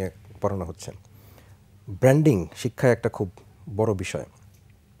পয়সা নিয়ে পড়ানো হচ্ছে। ব্র্যান্ডিং শিক্ষায় একটা খুব বড় বিষয়।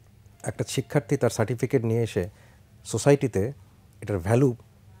 একটা শিক্ষার্থী তার সার্টিফিকেট নিয়ে এসে সোসাইটিতে এটার ভ্যালু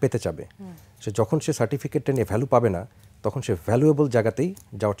পেতে চাবে। সে যখন সে সার্টিফিকেটটা নিয়ে ভ্যালু পাবে না, তখন সে ভ্যালুয়েবল জায়গাতেই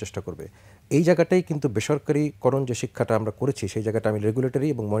যাওয়ার চেষ্টা করবে। এই জায়গাটাই কিন্তু বেসরকারিকরণ যে শিক্ষাটা আমরা করেছি, সেই জায়গাটা আমি রেগুলেটরি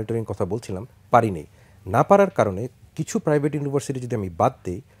এবং মনিটরিং কথা বলছিলাম, পারিনি। না পারার কারণে কিছু প্রাইভেট ইউনিভার্সিটি যদি আমি বাদ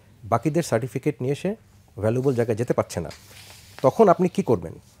দিই, বাকিদের সার্টিফিকেট নিয়ে এসে ভ্যালুয়েবল জায়গায় যেতে পারছে না। তখন আপনি কি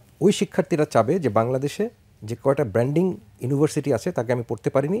করবেন? ওই শিক্ষার্থীরা চাবে যে বাংলাদেশে যে কয়টা ব্র্যান্ডিং ইউনিভার্সিটি আছে তাকে আমি পড়তে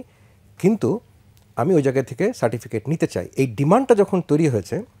পারিনি, কিন্তু আমি ওই জায়গা থেকে সার্টিফিকেট নিতে চাই। এই ডিমান্ডটা যখন তৈরি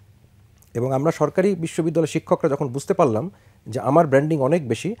হয়েছে এবং আমরা সরকারি বিশ্ববিদ্যালয়ের শিক্ষকরা যখন বুঝতে পারলাম যে আমার ব্র্যান্ডিং অনেক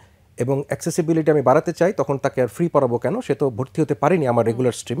বেশি এবং অ্যাক্সেসিবিলিটি আমি বাড়াতে চাই, তখন তাকে আর ফ্রি পড়াবো কেন, সে তো ভর্তি হতে পারেনি আমার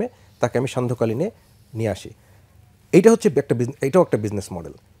রেগুলার স্ট্রিমে, তাকে আমি সান্ধ্যকালীনে নিয়ে আসি। এইটা হচ্ছে এটাও একটা বিজনেস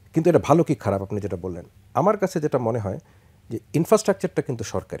মডেল। কিন্তু এটা ভালো কি খারাপ আপনি যেটা বললেন, আমার কাছে যেটা মনে হয় যে ইনফ্রাস্ট্রাকচারটা কিন্তু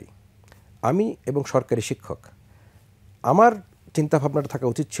সরকারি। আমি এবং সরকারি শিক্ষক, আমার চিন্তাভাবনাটা থাকা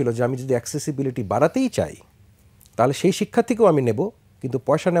উচিত ছিল যে আমি যদি অ্যাক্সেসিবিলিটি বাড়াতেই চাই, তাহলে সেই শিক্ষার্থীকেও আমি নেব, কিন্তু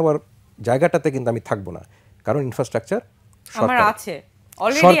পয়সা নেওয়ার জায়গাটাতে কিন্তু আমি থাকবো না। কারণ ইনফ্রাস্ট্রাকচার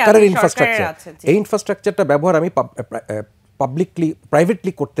সরকারের ইনফ্রাস্ট্রাকচার, এই ইনফ্রাস্ট্রাকচারটা ব্যবহার আমি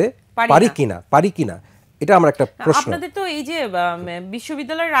প্রাইভেটলি করতে পারি কিনা এটা আমার একটা প্রশ্ন। আপনাদের তো এই যে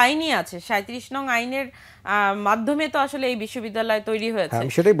বিশ্ববিদ্যালয়ের আইনই আছে, 37 নং আইনের মাধ্যমে তো আসলে এই বিশ্ববিদ্যালয় তৈরি হয়েছে,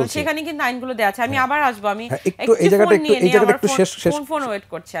 সেখানে কিন্তু আইনগুলো দেওয়া আছে। আমি আবার আসবো, আমি একটু এই জায়গাটা একটু শেষ ফোন ওয়েট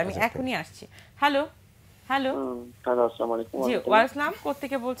করছে, আমি এখনই আসছি। হ্যালো হ্যালো হ্যালো, আসসালামু আলাইকুম। জি, ওয়ালাইকুম আসসালাম। কোথা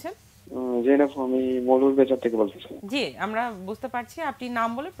থেকে বলছেন? জেনাব, আমি মৌলভীবাজার থেকে বলতেছি। জি, আমরা বুঝতে পারছি, আপনি নাম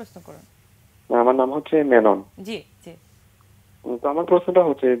বলে প্রশ্ন করুন। আমার নাম হচ্ছে মেনন। জি জি। তো আমার প্রশ্নটা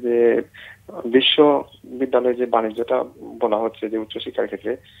হচ্ছে যে বিশ্ববিদ্যালয়ে যে বাণিজ্যটা বলা হচ্ছে যে উচ্চশিক্ষার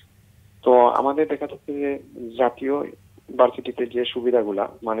ক্ষেত্রে, তো আমাদের দেখা যাচ্ছে যে জাতীয় ভার্সিটিতে যে সুবিধাগুলা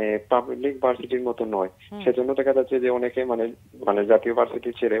মানে পাবলিক ভার্সিটির মতো নয়, সেজন্য দেখা যাচ্ছে যে অনেকে মানে জাতীয় ভার্সিটি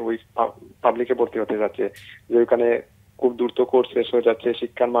ছেড়ে ওই পাবলিকে ভর্তি হতে যাচ্ছে, যে ওখানে খুব দ্রুত কোর্স শেষ হয়ে যাচ্ছে,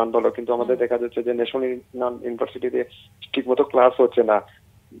 শিক্ষার মান ভালো, কিন্তু আমাদের দেখা যাচ্ছে যে ন্যাশনাল ইউনিভার্সিটিতে ঠিক মতো ক্লাস হচ্ছে না,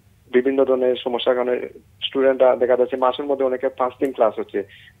 বিভিন্ন ধরনের সমস্যার কারণে স্টুডেন্টরা দেখা যাচ্ছে মাসের মধ্যে অনেকে 5 দিন ক্লাস হচ্ছে।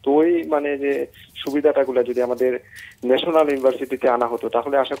 তো ওই মানে যে সুবিধাটা গুলা যদি আমাদের ন্যাশনাল ইউনিভার্সিটিতে আনা হতো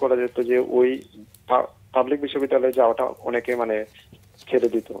তাহলে আশা করা যেত যে ওই পাবলিক বিশ্ববিদ্যালয়ে যাওয়াটা অনেকে মানে ছেড়ে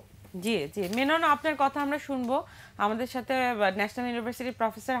দিত। জি জি মেনন, আপনার কথা আমরা শুনবো। আমাদের সাথে ন্যাশনাল ইউনিভার্সিটির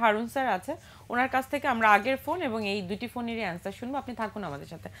প্রফেসর হারুন স্যার আছে, ওনার কাছ থেকে আমরা আগের ফোন এবং এই দুটি ফোনেরই অ্যান্সার শুনবো। আপনি থাকুন আমাদের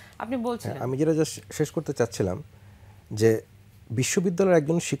সাথে। আপনি বলছিলেন। আমি যেটা জাস্ট শেষ করতে চাচ্ছিলাম যে বিশ্ববিদ্যালয়ের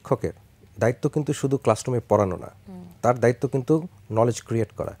একজন শিক্ষকের দায়িত্ব কিন্তু শুধু ক্লাসরুমে পড়ানো না, তার দায়িত্ব কিন্তু নলেজ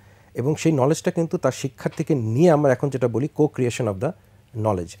ক্রিয়েট করা, এবং সেই নলেজটা কিন্তু তার শিক্ষার্থীকে নিয়ে আমরা এখন যেটা বলি co creation of the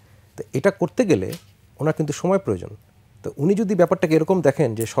knowledge. তো এটা করতে গেলে ওনার কিন্তু সময় প্রয়োজন। তো উনি যদি ব্যাপারটাকে এরকম দেখেন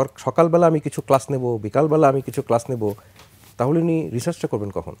যে সকালবেলা আমি কিছু ক্লাস নেব, বিকালবেলা আমি কিছু ক্লাস নেব, তাহলে উনি রিসার্চটা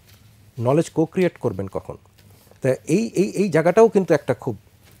করবেন কখন, নলেজ কো ক্রিয়েট করবেন কখন? তা এই এই এই জায়গাটাও কিন্তু একটা খুব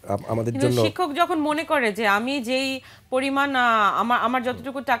আমাদের জন্য। শিক্ষক যখন মনে করে যে আমি যেই পরিমাণ আমার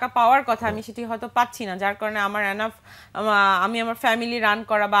যতটুকু টাকা পাওয়ার কথা আমি সেটি হয়তো পাচ্ছি না, যার কারণে আমার এনাফ আমি আমার ফ্যামিলি রান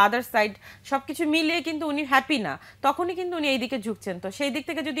করা বা আদার সাইড সবকিছু মিলিয়ে কিন্তু উনি হ্যাপি না, তখনই কিন্তু উনি এই দিকে ঝুঁকছেন। তো সেই দিক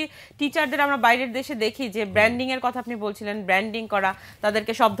থেকে যদি টিচারদের আমরা বাইরের দেশে দেখি যে ব্র্যান্ডিং এর কথা আপনি বলছিলেন, ব্র্যান্ডিং করা,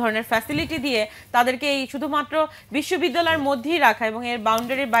 তাদেরকে সব ধরনের ফ্যাসিলিটি দিয়ে তাদেরকে এই শুধুমাত্র বিশ্ববিদ্যালয়ের মধ্যেই রাখা এবং এর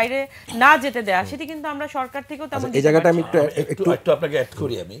বাউন্ডারির বাইরে না যেতে দেওয়া, সেটি কিন্তু আমরা সরকার থেকেও তেমন এই জায়গাটা আমি একটু আপনাকে অ্যাড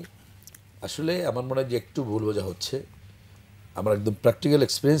করি। আমি আসলে আমার মনে হয় যে একটু ভুল বোঝা হচ্ছে। আমরা একদম প্র্যাকটিক্যাল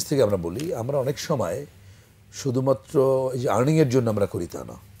এক্সপিরিয়েন্স থেকে আমরা বলি, আমরা অনেক সময় শুধুমাত্র এই যে আর্নিংয়ের জন্য আমরা করি তা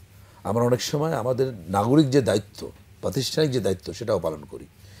না, আমরা অনেক সময় আমাদের নাগরিক যে দায়িত্ব, প্রাতিষ্ঠানিক যে দায়িত্ব সেটাও পালন করি।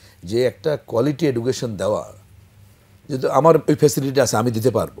 যে একটা কোয়ালিটি এডুকেশন দেওয়া, যেহেতু আমার ওই ফ্যাসিলিটি আছে আমি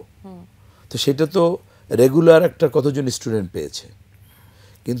দিতে পারবো, তো সেটা তো রেগুলার একটা কতজন স্টুডেন্ট পেয়েছে,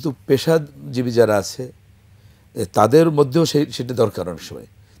 কিন্তু পেশাজীবী যারা আছে তাদের মধ্যেও সেটা দরকার অনেক সময়।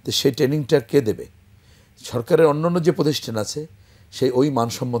 তো সেই ট্রেনিংটা কে দেবে? সরকারের অন্যান্য যে প্রতিষ্ঠান আছে সেই ওই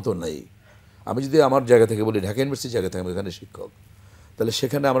মানসম্মত নেই। আমি যদি আমার জায়গা থেকে বলি, ঢাকা ইউনিভার্সিটির জায়গা থেকে আমি এখানে শিক্ষক, তাহলে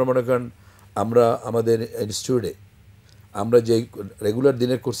সেখানে আমরা মনে করেন আমরা আমাদের ইনস্টিটিউটে আমরা যে রেগুলার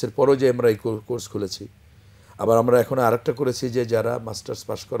দিনের কোর্সের পরও যে আমরা এই কোর্স খুলেছি, আবার আমরা এখন আরেকটা করেছি যে যারা মাস্টার্স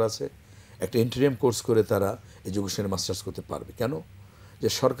পাস করা আছে একটা ইন্টারিয়াম কোর্স করে তারা এডুকেশনে মাস্টার্স করতে পারবে। কেন? যে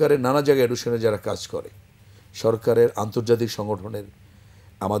সরকারের নানা জায়গায় এডুকেশনে যারা কাজ করে, সরকারের আন্তর্জাতিক সংগঠনের,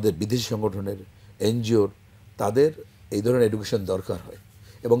 আমাদের বিদেশি সংগঠনের, এনজিওর, তাদের এই ধরনের এডুকেশন দরকার হয়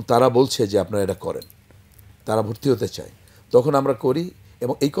এবং তারা বলছে যে আপনারা এটা করেন, তারা ভর্তি হতে চায়, তখন আমরা করি।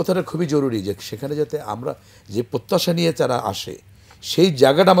 এবং এই কথাটা খুবই জরুরি যে সেখানে যাতে আমরা যে প্রত্যাশা নিয়ে তারা আসে সেই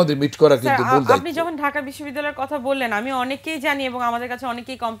জায়গাটা আমাদের মিট করা কিন্তু মূল দায়িত্ব। আপনি যখন ঢাকা বিশ্ববিদ্যালয়ের কথা বললেন, আমি অনেকেই জানি এবং আমাদের কাছে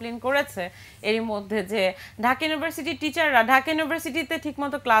অনেকেই কমপ্লেইন করেছে এরই মধ্যে যে ঢাকা ইউনিভার্সিটির টিচাররা ঢাকা ইউনিভার্সিটিতে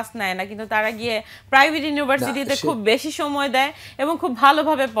ঠিকমতো ক্লাস নেয় না, কিন্তু তারা গিয়ে প্রাইভেট ইউনিভার্সিটিতে খুব বেশি সময় দেয় এবং খুব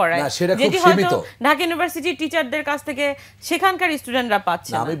ভালোভাবে পড়ায়, যেটি হয়তো ঢাকা ইউনিভার্সিটির টিচারদের কাছ থেকে সেখানকার স্টুডেন্টরা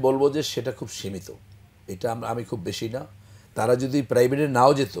পাচ্ছে না। আমি বলবো যে সেটা খুব সীমিত, এটা আমি খুব বেশি না। তারা যদি প্রাইভেটে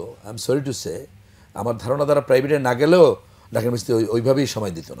নাও যেত, I am sorry to say, আমার ধারণা তারা প্রাইভেটে না গেলেও ঢাকা ইউনিভার্সিটি ওইভাবেই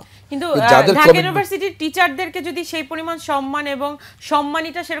সময় দিত না। কিন্তু ঢাকা ইউনিভার্সিটির টিচারদেরকে যদি সেই পরিমাণ সম্মান এবং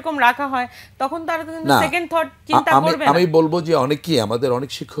সম্মানিটা সেরকম রাখা হয়, তখন তারা কিন্তু সেকেন্ড থট চিন্তা করবে না। আমি বলবো যে অনেকেই, আমাদের অনেক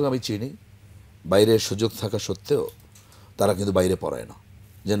শিক্ষক আমি চিনি, বাইরে সুযোগ থাকা সত্ত্বেও তারা কিন্তু বাইরে পড়ায় না,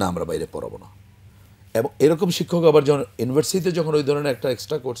 যে না আমরা বাইরে পড়াবো না। এবং এরকম শিক্ষক আবার যখন ইউনিভার্সিটিতে যখন ওই ধরনের একটা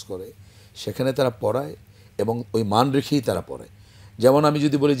এক্সট্রা কোর্স করে, সেখানে তারা পড়ায় এবং ওই মান রেখেই তারা পড়ায়। যেমন আমি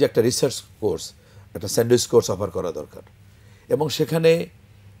যদি বলি যে একটা রিসার্চ কোর্স, একটা স্যান্ডউইচ কোর্স অফার করা দরকার, এবং সেখানে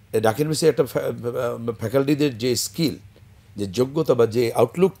ঢাকা ইউনিভার্সিটি একটা ফ্যাকাল্টিদের যে স্কিল, যে যোগ্যতা বা যে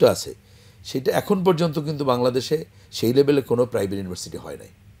আউটলুকটা আছে, সেটা এখন পর্যন্ত কিন্তু বাংলাদেশে সেই লেভেলে কোনো প্রাইভেট ইউনিভার্সিটি হয়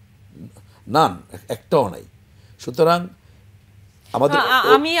নাই, নান, একটাও নাই। সুতরাং আমাদের,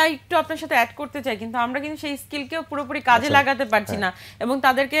 আমি একটু আপনার সাথে অ্যাড করতে চাই, কিন্তু আমরা কিন্তু সেই স্কিলকেও পুরোপুরি কাজে লাগাতে পারছি না এবং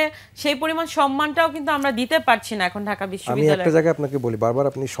তাদেরকে সেই পরিমাণ সম্মানটাও কিন্তু আমরা দিতে পারছি না এখন ঢাকা বিশ্ববিদ্যালয়ে। আমি একটা জায়গায় আপনাকে বলি, বারবার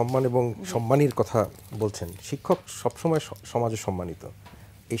আপনি সম্মান এবং সম্মানীর কথা বলছেন। শিক্ষক সবসময় সমাজে সম্মানিত,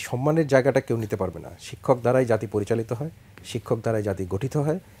 এই সম্মানের জায়গাটা কেউ নিতে পারবে না। শিক্ষক দ্বারাই জাতি পরিচালিত হয়, শিক্ষক দ্বারাই জাতি গঠিত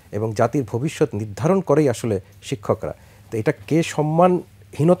হয় এবং জাতির ভবিষ্যৎ নির্ধারণ করেই আসলে শিক্ষকরা। তো এটা কে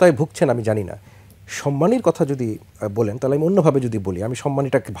সম্মানহীনতায় ভুগছেন আমি জানি না। সম্মানীর কথা যদি বলেন তাহলে আমি অন্যভাবে যদি বলি, আমি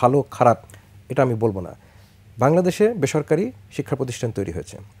সম্মানীটাকে ভালো খারাপ এটা আমি বলবো না। বাংলাদেশে বেসরকারি শিক্ষা প্রতিষ্ঠান তৈরি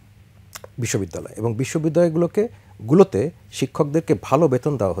হয়েছে, বিশ্ববিদ্যালয়, এবং বিশ্ববিদ্যালয়গুলোতে শিক্ষকদেরকে ভালো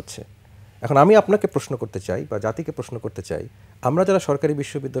বেতন দেওয়া হচ্ছে। এখন আমি আপনাকে প্রশ্ন করতে চাই বা জাতিকে প্রশ্ন করতে চাই, আমরা যারা সরকারি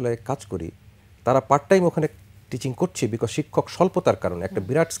বিশ্ববিদ্যালয়ে কাজ করি তারা পার্ট টাইম ওখানে টিচিং করছি বিকজ শিক্ষক স্বল্পতার কারণে একটা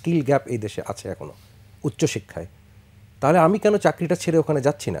বিরাট স্কিল গ্যাপ এই দেশে আছে এখনও উচ্চশিক্ষায়। তাহলে আমি কেন চাকরিটা ছেড়ে ওখানে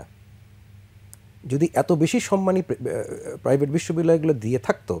যাচ্ছি না? যদি এত বেশি সম্মানী প্রাইভেট বিশ্ববিদ্যালয়গুলো দিয়ে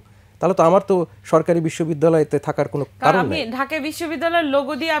থাকতো, তাহলে তো আমার তো সরকারি বিশ্ববিদ্যালয়তে থাকার কোনো কারণ আপনি নেই। ঢাকা বিশ্ববিদ্যালয়ের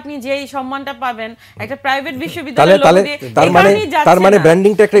লোগো দিয়ে আপনি যেই সম্মানটা পাবেন একটা প্রাইভেট তাহলে বিশ্ববিদ্যালয়ের লোগো তাহলে দিয়ে, তার মানে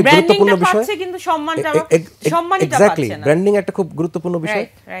ব্র্যান্ডিংটা একটা গুরুত্বপূর্ণ বিষয়, কিন্তু সম্মানটা সম্মানটা এক্স্যাক্টলি পাচ্ছে না। ব্র্যান্ডিং একটা খুব গুরুত্বপূর্ণ বিষয়।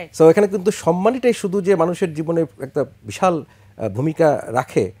 right. সো এখানে কিন্তু সম্মানটাই শুধু যে মানুষের জীবনে একটা বিশাল ভূমিকা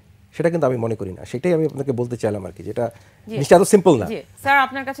রাখে সেটা কিন্তু আমি মনে করি না। সেটাই আমি আপনাকে বলতে চাইলাম আর কি, যেটা জিনিসটা এত সিম্পল না। জি স্যার,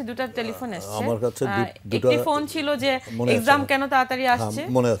 আপনার কাছে দুটো টেলিফোন এসেছে। আমার কাছে একটি ফোন ছিল যে এক্সাম কেন তাড়াতাড়ি আসছে,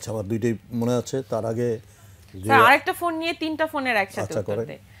 মনে আছে, আমার দুইটাই মনে আছে। তার আগে স্যার আরেকটা ফোন নিয়ে তিনটা ফোনের একসাথে উত্তর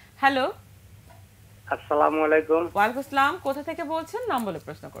দেয়। হ্যালো, আসসালামু আলাইকুম। ওয়ালাইকুম আসসালাম। কোথা থেকে বলছেন? নাম বলে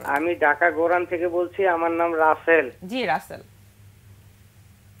প্রশ্ন করুন। আমি ঢাকা গোরান থেকে বলছি, আমার নাম রাসেল। জি রাসেল,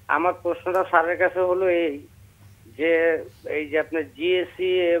 আমার প্রশ্নটা স্যারের কাছে হলো এই যে আপনার জিএসসি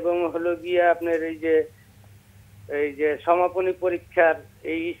এবং হলো গিয়ে আপনার এই যে সমাপনী পরীক্ষার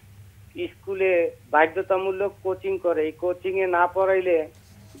এই স্কুলে বাধ্যতামূলক কোচিং করে, এই কোচিং এ না পড়াইলে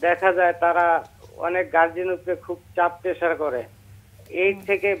দেখা যায় তারা অনেক গার্জেনের উপরে খুব চাপ প্রেসার করে। এই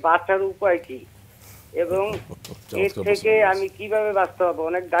থেকে বাঁচার উপায় কি এবং এর থেকে আমি কিভাবে বাঁচতে পারবো?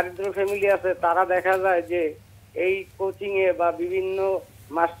 অনেক দারিদ্র ফ্যামিলি আছে, তারা দেখা যায় যে এই কোচিং এ বা বিভিন্ন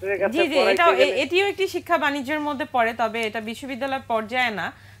মাস্টারের কাছে জি জি, এটিও একটি শিক্ষা বাণিজ্যের মধ্যে পড়ে, তবে এটা বিশ্ববিদ্যালয় পর্যায়ে না।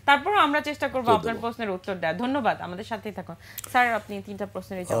 তারপর আমরা চেষ্টা করব আপনার প্রশ্নের উত্তর দেওয়ার। ধন্যবাদ, আমাদের সাথেই থাকুন। স্যার আপনি তিনটা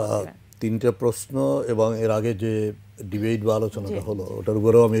প্রশ্নের জবাব দিবেন। তিনটা প্রশ্ন এবং এর আগে যে ডিবেট বা আলোচনাটা হলো ওটার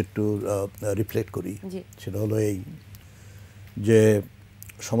উপরেও আমি একটু রিফ্লেক্ট করি। সেটা হলো এই যে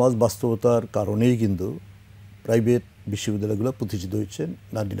সমাজ বাস্তবতার কারণেই কিন্তু প্রাইভেট বিশ্ববিদ্যালয়গুলো প্রতিষ্ঠিত হয়েছে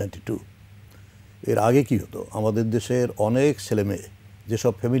 1992। এর আগে কি হতো, আমাদের দেশের অনেক ছেলেমেয়ে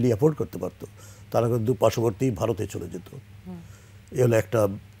যেসব ফ্যামিলি অ্যাফোর্ড করতে পারতো তারা কিন্তু পার্শ্ববর্তী ভারতে চলে যেত। এ হলো একটা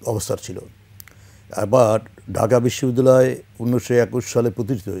অবস্থা ছিল। আবার ঢাকা বিশ্ববিদ্যালয় 1921 সালে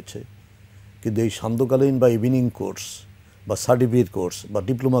প্রতিষ্ঠিত হয়েছে, কিন্তু এই সান্ধ্যকালীন বা ইভিনিং কোর্স বা সার্টিফিকেট কোর্স বা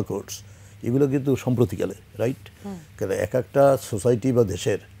ডিপ্লোমা কোর্স এগুলো কিন্তু সম্প্রতিকালে, রাইট? কেন এক একটা সোসাইটি বা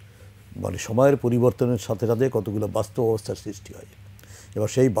দেশের মানে সময়ের পরিবর্তনের সাথে সাথে কতগুলো বাস্তব অবস্থার সৃষ্টি হয়। এবার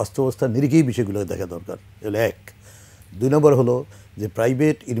সেই বাস্তব অবস্থার নিরিখেই বিষয়গুলো দেখা দরকার। এগুলো এক। দুই নম্বর হলো যে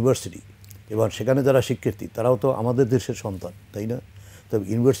প্রাইভেট ইউনিভার্সিটি, এবার সেখানে যারা শিক্ষার্থী তারাও তো আমাদের দেশের সন্তান, তাই না? তবে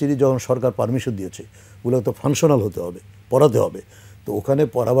ইউনিভার্সিটি যখন সরকার পারমিশন দিয়েছে ওগুলো তো ফাংশনাল হতে হবে, পড়াতে হবে। তো ওখানে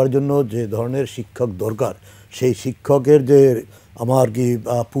পড়াবার জন্য যে ধরনের শিক্ষক দরকার, সেই শিক্ষকের যে আমার কি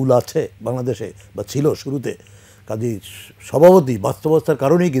পুল আছে বাংলাদেশে বা ছিল শুরুতে, কাজেই স্বভাবতই বাস্তবতার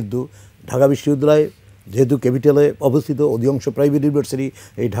কারণেই কিন্তু ঢাকা বিশ্ববিদ্যালয় যেহেতু ক্যাপিটালে অবস্থিত, অধিকাংশ প্রাইভেট ইউনিভার্সিটি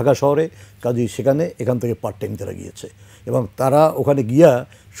এই ঢাকা শহরে, কাজেই সেখানে এখান থেকে পার্ট টাইম তারা গিয়েছে এবং তারা ওখানে গিয়া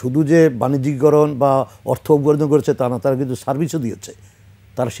শুধু যে বাণিজ্যিকরণ বা অর্থ উপার্জন করেছে তা না, তারা কিন্তু সার্ভিসও দিয়েছে,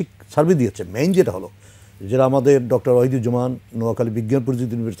 তারা সার্ভিস দিয়েছে। মেইন যেটা হলো যেটা আমাদের ডক্টর ওয়াহিদুজ্জামান নোয়াখালী বিজ্ঞান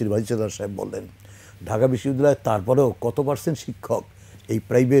প্রযুক্তি ইউনিভার্সিটির ভাইস চ্যান্সেলর সাহেব বললেন, ঢাকা বিশ্ববিদ্যালয়ে তারপরেও কত পার্সেন্ট শিক্ষক এই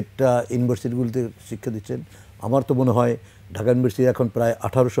প্রাইভেট ইউনিভার্সিটিগুলিতে শিক্ষা দিচ্ছেন? আমার তো মনে হয় ঢাকা ইউনিভার্সিটি এখন প্রায়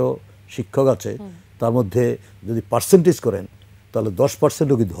 1800 শিক্ষক আছে, তার মধ্যে যদি পার্সেন্টেজ করেন তাহলে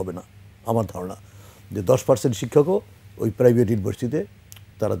 10%ও কিন্তু হবে না। আমার ধারণা যে 10% শিক্ষকও ওই প্রাইভেট ইউনিভার্সিটিতে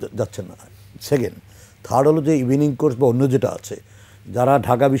তারা যাচ্ছেন না। সেকেন্ড, থার্ড হলো যে ইভিনিং কোর্স বা অন্য যেটা আছে, যারা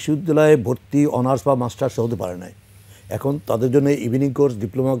ঢাকা বিশ্ববিদ্যালয়ে ভর্তি অনার্স বা মাস্টার্স হতে পারে নাই, এখন তাদের জন্য ইভিনিং কোর্স,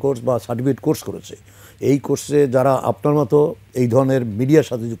 ডিপ্লোমা কোর্স বা সার্টিফিকেট কোর্স করেছে। এই কোর্সে যারা আপনার মতো এই ধরনের মিডিয়ার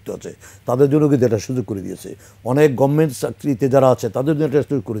সাথে যুক্ত আছে তাদের জন্য কিন্তু এটা সুযোগ করে দিয়েছে। অনেক গভর্নমেন্ট চাকরিতে যারা আছে তাদের জন্য এটা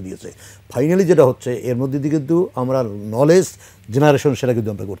সুযোগ করে দিয়েছে। ফাইনালি যেটা হচ্ছে এর মধ্যে দিয়ে কিন্তু আমরা নলেজ জেনারেশন সেটা কিন্তু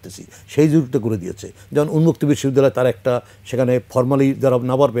আমরা করতেছি, সেই যুগটা করে দিয়েছে। যেমন উন্মুক্ত বিশ্ববিদ্যালয় তার একটা সেখানে ফর্মালি যারা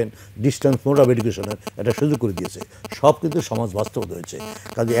না পারবেন ডিস্টেন্স মোড অফ এডুকেশনের একটা সুযোগ করে দিয়েছে। সব কিন্তু সমাজ বাস্তব হয়েছে।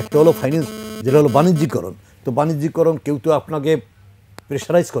 কাজে একটা হলো ফাইন্যান্স, যেটা হলো বাণিজ্যিকরণ। তো বাণিজ্যিকরণ কেউ তো আপনাকে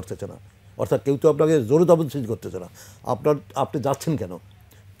প্রেশারাইজ করতেছে না, অর্থাৎ কেউ তো আপনাকে জোর জবরদস্তি করতেছে না। আপনি যাচ্ছেন কেন?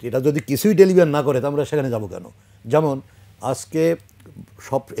 এটা যদি কিছুই ডেলিভার না করে তা আমরা সেখানে যাব কেন? যেমন আজকে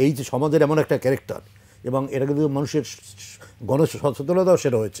সব এই যে সমাজের এমন একটা ক্যারেক্টার এবং এটা কিন্তু মানুষের গণসচেতনতাও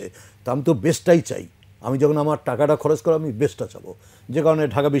সেটা হয়েছে। তা আমি তো বেস্টটাই চাই। আমি যখন আমার টাকাটা খরচ করো আমি বেস্টটা চাবো, যে কারণে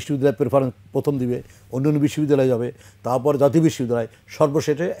ঢাকা বিশ্ববিদ্যালয় প্রেফারেন্স প্রথম দিবে, অন্যান্য বিশ্ববিদ্যালয়ে যাবে, তারপর জাতীয় বিশ্ববিদ্যালয়,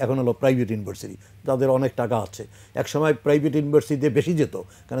 সর্বশেষে এখন হলো প্রাইভেট ইউনিভার্সিটি যাদের অনেক টাকা আছে। একসময় প্রাইভেট ইউনিভার্সিটিতে বেশি যেত,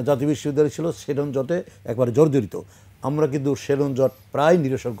 কারণ জাতীয় বিশ্ববিদ্যালয় ছিল সেলন জটে একবারে জর্জরিত। আমরা কিন্তু সেলন জট প্রায়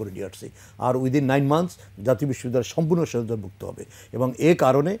নিরসন করে নিয়ে আসছি, আর উইদিন 9 মান্থস জাতীয় বিশ্ববিদ্যালয় সম্পূর্ণ সেলন জট মুক্ত হবে। এবং এ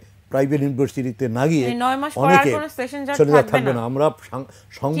কারণে প্রাইভেট ইউনিভার্সিটিতে না গিয়ে অনেকে থাকবে না। আমরা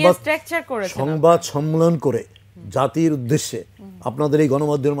সংবাদ সম্মেলন করে জাতির উদ্দেশ্যে আপনাদের এই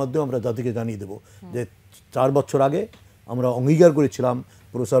গণমাধ্যমের মাধ্যমে আমরা জাতিকে জানিয়ে দেব যে 4 বছর আগে আমরা অঙ্গীকার করেছিলাম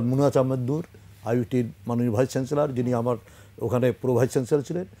প্রফেসর মুনাজ আহমেদ নূর, আইউটির মাননীয় ভাইস চ্যান্সেলর, যিনি আমার ওখানে প্রো ভাইস চ্যান্সেলর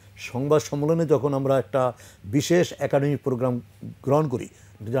ছিলেন। সংবাদ সম্মেলনে যখন আমরা একটা বিশেষ একাডেমিক প্রোগ্রাম গ্রহণ করি,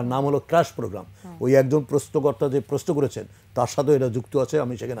 যার নাম হলো ক্রাশ প্রোগ্রাম, ওই একজন প্রশ্নকর্তা যে প্রশ্ন করেছেন তার সাথেও এটা যুক্ত আছে,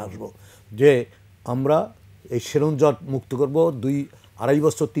 আমি সেখানে আসবো, যে আমরা এই সেরঞ্জট মুক্ত করব। 2-2.5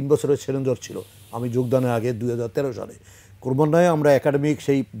 বছর 3 বছরের সেরঞ্জট ছিল আমি যোগদানের আগে 2013 সালে। ক্রমান্বয়ে আমরা একাডেমিক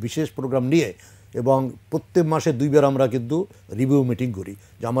সেই বিশেষ প্রোগ্রাম নিয়ে এবং প্রত্যেক মাসে 2 বার আমরা কিন্তু রিভিউ মিটিং করি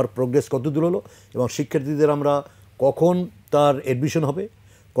যে আমার প্রোগ্রেস কত দূর হলো, এবং শিক্ষার্থীদের আমরা কখন তার অ্যাডমিশন হবে,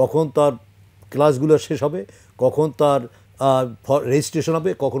 কখন তার ক্লাসগুলো শেষ হবে, কখন তার রেজিস্ট্রেশন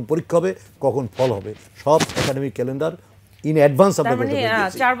হবে, কখন পরীক্ষা হবে, কখন ফল হবে, সব একাডেমিক ক্যালেন্ডার ইন অ্যাডভান্স আমরা করতে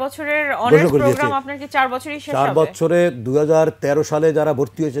পেরেছি। 4 বছরের অনার্স প্রোগ্রাম আপনার কি 4 বছরই শেষ হবে? 4 বছরে 2013 সালে যারা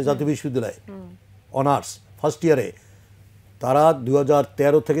ভর্তি হয়েছে জাতীয় বিশ্ববিদ্যালয়ে অনার্স ফার্স্ট ইয়ারে, তারা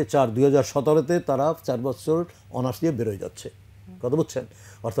 2013 থেকে 2017-তে তারা 4 বছর অনার্স দিয়ে বের হয়ে যাচ্ছে। কথা বুঝছেন?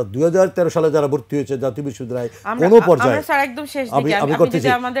 অর্থাৎ 2013 সালে যারা ভর্তি হয়েছে জাতীয় বিশ্ববিদ্যালয়ে কোনো পর্যায়ে, আমি করতেছি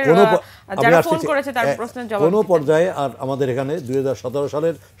কোনো পর্যায়ে, আর আমাদের এখানে 2017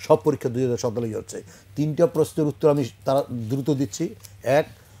 সালের সব পরীক্ষা 2017 হচ্ছে। 3টা প্রশ্নের উত্তর আমি তারা দ্রুত দিচ্ছি। এক,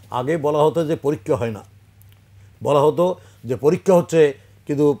 আগে বলা হতো যে পরীক্ষা হয় না, বলা হতো যে পরীক্ষা হচ্ছে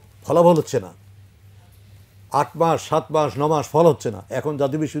কিন্তু ফলাফল হচ্ছে না, 8 মাস 7 মাস 9 মাস ফল হচ্ছে না। এখন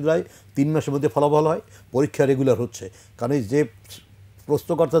জাতীয় বিশ্ববিদ্যালয়ে 3 মাসের মধ্যে ফলাফল হয়, পরীক্ষা রেগুলার হচ্ছে। কারণ এই যে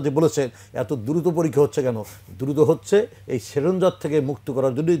প্রশ্নকর্তা যে বলেছেন এত দ্রুত পরীক্ষা হচ্ছে কেন, দ্রুত হচ্ছে এই সেরঞ্জট থেকে মুক্ত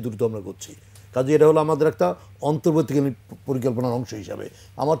করার জন্যই দ্রুত আমরা করছি। কাজে এটা হলো আমাদের একটা অন্তর্বর্তীকালীন পরিকল্পনার অংশ হিসাবে।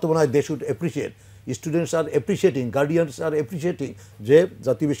 আমার তো মনে হয় they should appreciate, students are appreciating, guardians R appreciating যে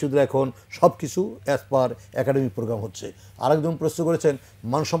জাতীয় বিশ্ববিদ্যালয় এখন সব কিছু অ্যাজ পার একাডেমিক প্রোগ্রাম হচ্ছে। আরেকজন প্রশ্ন করেছেন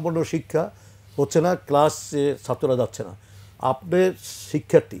মানসম্পন্ন শিক্ষা হচ্ছে না, ক্লাসে ছাত্ররা যাচ্ছে না। আপনার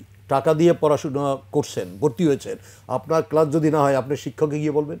শিক্ষার্থী টাকা দিয়ে পড়াশোনা করছেন, ভর্তি হয়েছেন, আপনার ক্লাস যদি না হয় আপনি শিক্ষককে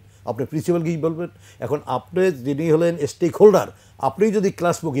গিয়ে বলবেন, আপনি প্রিন্সিপালকে গিয়ে বলবেন। এখন আপনি যিনি হলেন স্টেক হোল্ডার, আপনি যদি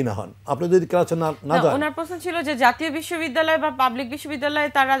ক্লাসমুখী না হন, আপনি যদি ক্লাসে না যান। ওনার প্রশ্ন ছিল যে জাতীয় বিশ্ববিদ্যালয় বা পাবলিক বিশ্ববিদ্যালয়ে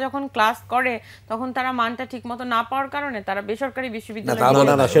তারা যখন ক্লাস করে তখন তারা মানটা ঠিকমতো না পাওয়ার কারণে তারা বেসরকারি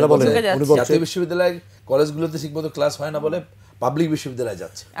বিশ্ববিদ্যালয়ে না সেটা বলেন, জাতীয় বিশ্ববিদ্যালয় কলেজগুলোতে ঠিকমতো ক্লাস হয় না বলে পাবলিক বিশ্ববিদ্যালয়ে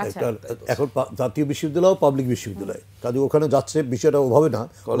যাচ্ছে। এখন জাতীয় বিশ্ববিদ্যালয় পাবলিক বিশ্ববিদ্যালয়, কাজে ওখানে যাচ্ছে, বিষয়টা ওভাবে না।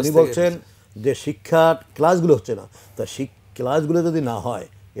 উনি বলছেন যে শিক্ষার ক্লাসগুলো হচ্ছে না, তা ক্লাসগুলো যদি না হয়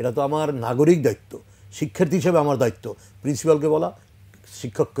এটা তো আমার নাগরিক দায়িত্ব, শিক্ষার্থী হিসেবে আমার দায়িত্ব প্রিন্সিপালকে বলা,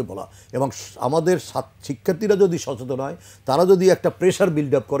 শিক্ষককে বলা। এবং আমাদের শিক্ষার্থীরা যদি সচেতন হয়, তারা যদি একটা প্রেশার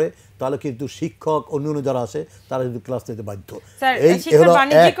বিল্ড আপ করে, তাহলে কিন্তু শিক্ষক অন্য যারা আছে তারা কিন্তু ক্লাস নিতে বাধ্য। এই শিক্ষার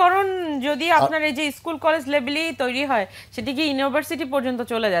বাণিজ্যিকরণ যদি আপনার এই যে স্কুল কলেজ লেভেলেই তৈরি হয়, সেটি কি ইউনিভার্সিটি পর্যন্ত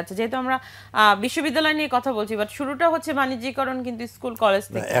চলে যাচ্ছে। যেহেতু আমরা বিশ্ববিদ্যালয় নিয়ে কথা বলছি, বাট শুরুটা হচ্ছে বাণিজ্যিকরণ কিন্তু স্কুল কলেজ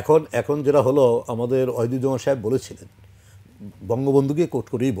থেকে। এখন যেটা হলো, আমাদের ওয়াহিদুজ্জামান সাহেব বলেছিলেন, বঙ্গবন্ধুকে কোট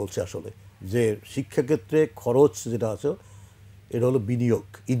করেই বলছে আসলে, যে শিক্ষাক্ষেত্রে খরচ যেটা আছে এটা হলো বিনিয়োগ,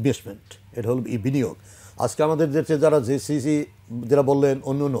 ইনভেস্টমেন্ট, এটা হলো বিনিয়োগ। আজকে আমাদের দেশে যারা জেসিসি যেটা বললেন,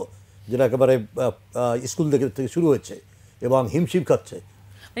 অন্য যেটা একেবারে স্কুল থেকে শুরু হয়েছে এবং হিমশিম খাচ্ছে,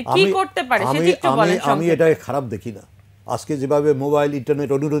 আমি এটাকে খারাপ দেখি না। আজকে যেভাবে মোবাইল ইন্টারনেট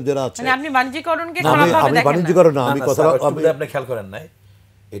অনুরোধ যারা আছে, আপনি বাণিজ্যিকরণকে বাণিজ্যিকরণ না, আমি কথা আপনি খেয়াল করেন নাই,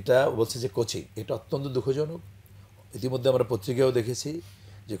 এটা বলছে যে কোচিং, এটা অত্যন্ত দুঃখজনক। ইতিমধ্যে আমরা পত্রিকাও দেখেছি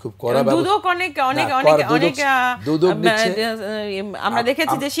যে খুব কড়া আমরা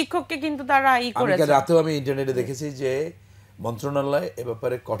দেখেছি যে শিক্ষককে কিন্তু তারা রাতেও আমি ইন্টারনেটে দেখেছি যে মন্ত্রণালয় এ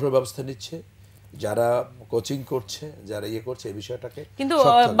ব্যাপারে কঠোর ব্যবস্থা নিচ্ছে, যারা কোচিং করছে, যারা করছে এই বিষয়টাকে। কিন্তু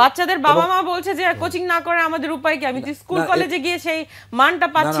বাচ্চাদের বাবা মা বলছে যে কোচিং না করে আমাদের উপায় কি, আমি তো স্কুল কলেজে গিয়ে সেই মানটা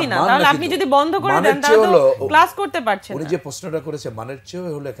পাচ্ছি না, তাহলে আপনি যদি বন্ধ করে দেন তাহলে তো ক্লাস করতে পারছেন না। উনি যে প্রশ্নটা করেছে মানের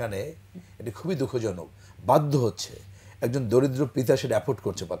চেয়েও হলো এখানে, এটা খুবই দুঃখজনক। বাধ্য হচ্ছে একজন দরিদ্র পিতা সেটা অ্যাফোর্ড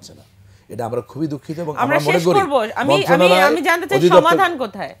করতে পারছে না, এটা আমরা খুবই দুঃখিত। এবং আমরা মনে করি আমি জানতে চাই সমাধান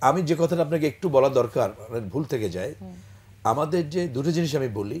কোথায়। আমি যে কথাটা আপনাকে একটু বলা দরকার, ভুল থেকে যায়। আমাদের যে দুটো জিনিস আমি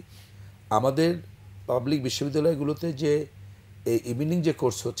বলি, আমাদের পাবলিক বিশ্ববিদ্যালয়গুলোতে যে এই ইভিনিং যে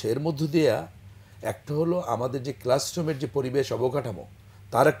কোর্স হচ্ছে, এর মধ্য দিয়ে একটা হলো আমাদের যে ক্লাসরুমের যে পরিবেশ অবকাঠামো,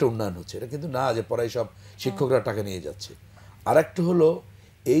 তার একটা উন্নয়ন হচ্ছে। এটা কিন্তু না যে পড়াই সব শিক্ষকরা টাকা নিয়ে যাচ্ছে। আর একটা হলো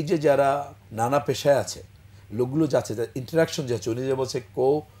এই যে যারা নানা পেশায় আছে লোকগুলো যাচ্ছে, ইন্টারাকশন যাচ্ছে, উনি যে বলছে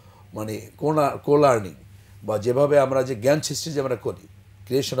কো লার্নিং, বা যেভাবে আমরা যে জ্ঞান সৃষ্টি যে আমরা করি,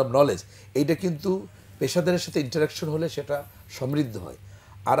 ক্রিয়েশন অফ নলেজ, এইটা কিন্তু পেশাদারের সাথে ইন্টারাকশন হলে সেটা সমৃদ্ধ হয়।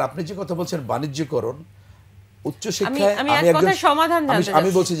 আর আপনি যে কথা বলছেন বাণিজ্যকরণ, উচ্চশিক্ষায় আমি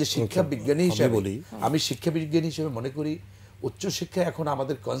বলছি যে শিক্ষা বিজ্ঞানী হিসেবে বলি, আমি শিক্ষা বিজ্ঞানী হিসেবে মনে করি উচ্চশিক্ষায় এখন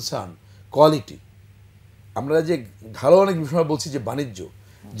আমাদের কনসার্ন কোয়ালিটি। আমরা যে ঢালো অনেক বিষয় বলছি যে বাণিজ্য,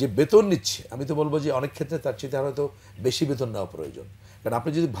 যে বেতন নিচ্ছে, আমি তো বলবো যে অনেক ক্ষেত্রে তার চেয়ে হয়তো বেশি বেতন নেওয়া প্রয়োজন। কারণ আপনি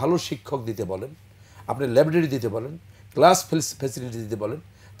যদি ভালো শিক্ষক দিতে বলেন, আপনি লাইব্রেরি দিতে বলেন, ক্লাস ফ্যাসিলিটি দিতে বলেন,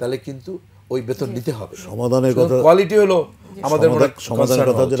 তাহলে কিন্তু ওই বেতন নিতে হবে। সমাধানের কথা, কোয়ালিটি হলো আমাদের সমাধানের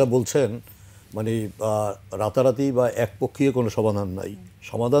কথা যেটা বলছেন, মানে রাতারাতি বা একপক্ষীয় কোনো সমাধান নাই।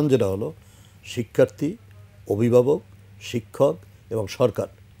 সমাধান যেটা হলো শিক্ষার্থী, অভিভাবক, শিক্ষক এবং সরকার,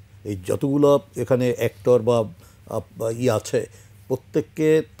 এই যতগুলো এখানে অ্যাক্টর বা আছে, প্রত্যেককে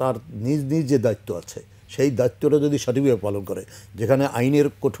তার নিজ নিজ যে দায়িত্ব আছে সেই দায়িত্বটা যদি সঠিকভাবে পালন করে, যেখানে আইনের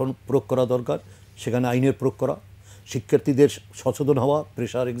কঠোর প্রয়োগ করা দরকার সেখানে আইনের প্রয়োগ করা, শিক্ষার্থীদের সচেতন হওয়া,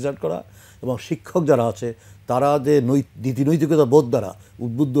 প্রেশার এক্সার্ট করা, এবং শিক্ষক যারা আছে তারা যে নীতি নৈতিকতা বোধ দ্বারা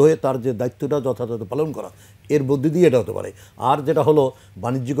উদ্বুদ্ধ হয়ে তার যে দায়িত্বটা যথাযথ পালন করা, এর মধ্যে দিয়ে এটা হতে পারে। আর যেটা হলো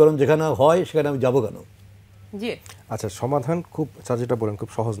বাণিজ্যিকরণ যেখানে হয় সেখানে আমি যাবো কেন? জি আচ্ছা, সমাধান খুব, স্যার যেটা বলেন খুব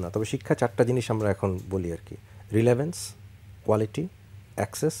সহজ না, তবে শিক্ষা 4টা জিনিস আমরা এখন বলি আর কি: relevance, quality,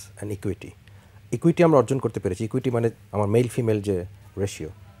 access and equity. Equity আমরা অর্জন করতে পেরেছি, ইকুইটি মানে আমার মেল ফিমেল যে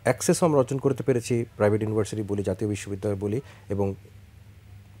রেশিও। অ্যাক্সেসও আমরা অর্জন করতে পেরেছি, প্রাইভেট ইউনিভার্সিটি বলি, জাতীয় বিশ্ববিদ্যালয় বলি, এবং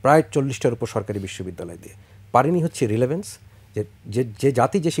প্রায় 40টার উপর সরকারি বিশ্ববিদ্যালয় দিয়ে। পারিনি হচ্ছে রিলেভেন্স, যে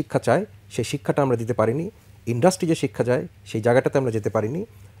জাতি যে শিক্ষা চায় সেই শিক্ষাটা আমরা দিতে পারিনি, ইন্ডাস্ট্রি যে শিক্ষা চায় সেই জায়গাটাতে আমরা যেতে পারিনি,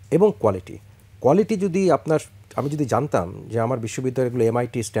 এবং কোয়ালিটি যদি আমি যদি জানতাম যে আমার বিশ্ববিদ্যালয়গুলো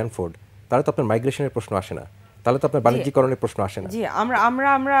MIT, স্ট্যানফোর্ড, তাহলে তো আপনার মাইগ্রেশনের প্রশ্ন আসে না, তাহলে তো আপনার বাণিজ্যিকরণের প্রশ্ন আসে না। জি,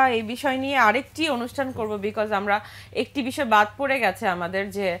 আমরা এই বিষয় নিয়ে আরেকটি অনুষ্ঠান করব, বিকজ আমরা একটি বিষয় বাদ পড়ে গেছে আমাদের,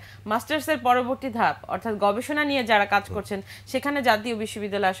 যে মাস্টার্সের পরবর্তী ধাপ অর্থাৎ গবেষণা নিয়ে যারা কাজ করছেন সেখানে জাতীয়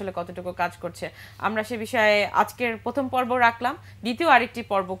বিশ্ববিদ্যালয় আসলে কতটুকু কাজ করছে। আমরা সে বিষয়ে আজকের প্রথম পর্ব রাখলাম, দ্বিতীয় আরেকটি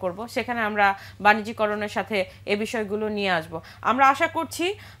পর্ব করব, সেখানে আমরা বাণিজ্যিকরণের সাথে এ বিষয়গুলো নিয়ে আসব। আমরা আশা করছি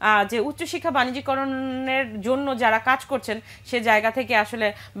যে উচ্চশিক্ষা বাণিজ্যিকরণের জন্য যারা কাজ করছেন সে জায়গা থেকে আসলে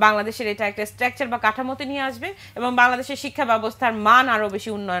বাংলাদেশের এটা একটা স্ট্রাকচার বা কাঠামোতে নিয়ে আসবে, এবং বাংলাদেশের শিক্ষা ব্যবস্থার মান আরও বেশি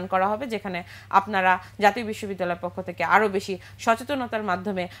উন্নয়ন করা হবে, যেখানে আপনারা জাতীয় বিশ্ববিদ্যালয়ের পক্ষ থেকে আরও বেশি সচেতনতার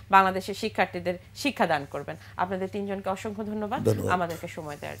মাধ্যমে বাংলাদেশের শিক্ষার্থীদের শিক্ষাদান করবেন। আপনাদের তিনজনকে অসংখ্য ধন্যবাদ আমাদেরকে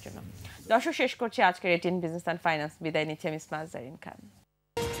সময় দেওয়ার জন্য। দর্শক, শেষ করছি আজকের ATN বিজনেস অ্যান্ড ফাইন্যান্স। বিদায় নিচ্ছি আমি ইসমাইল জারিন খান।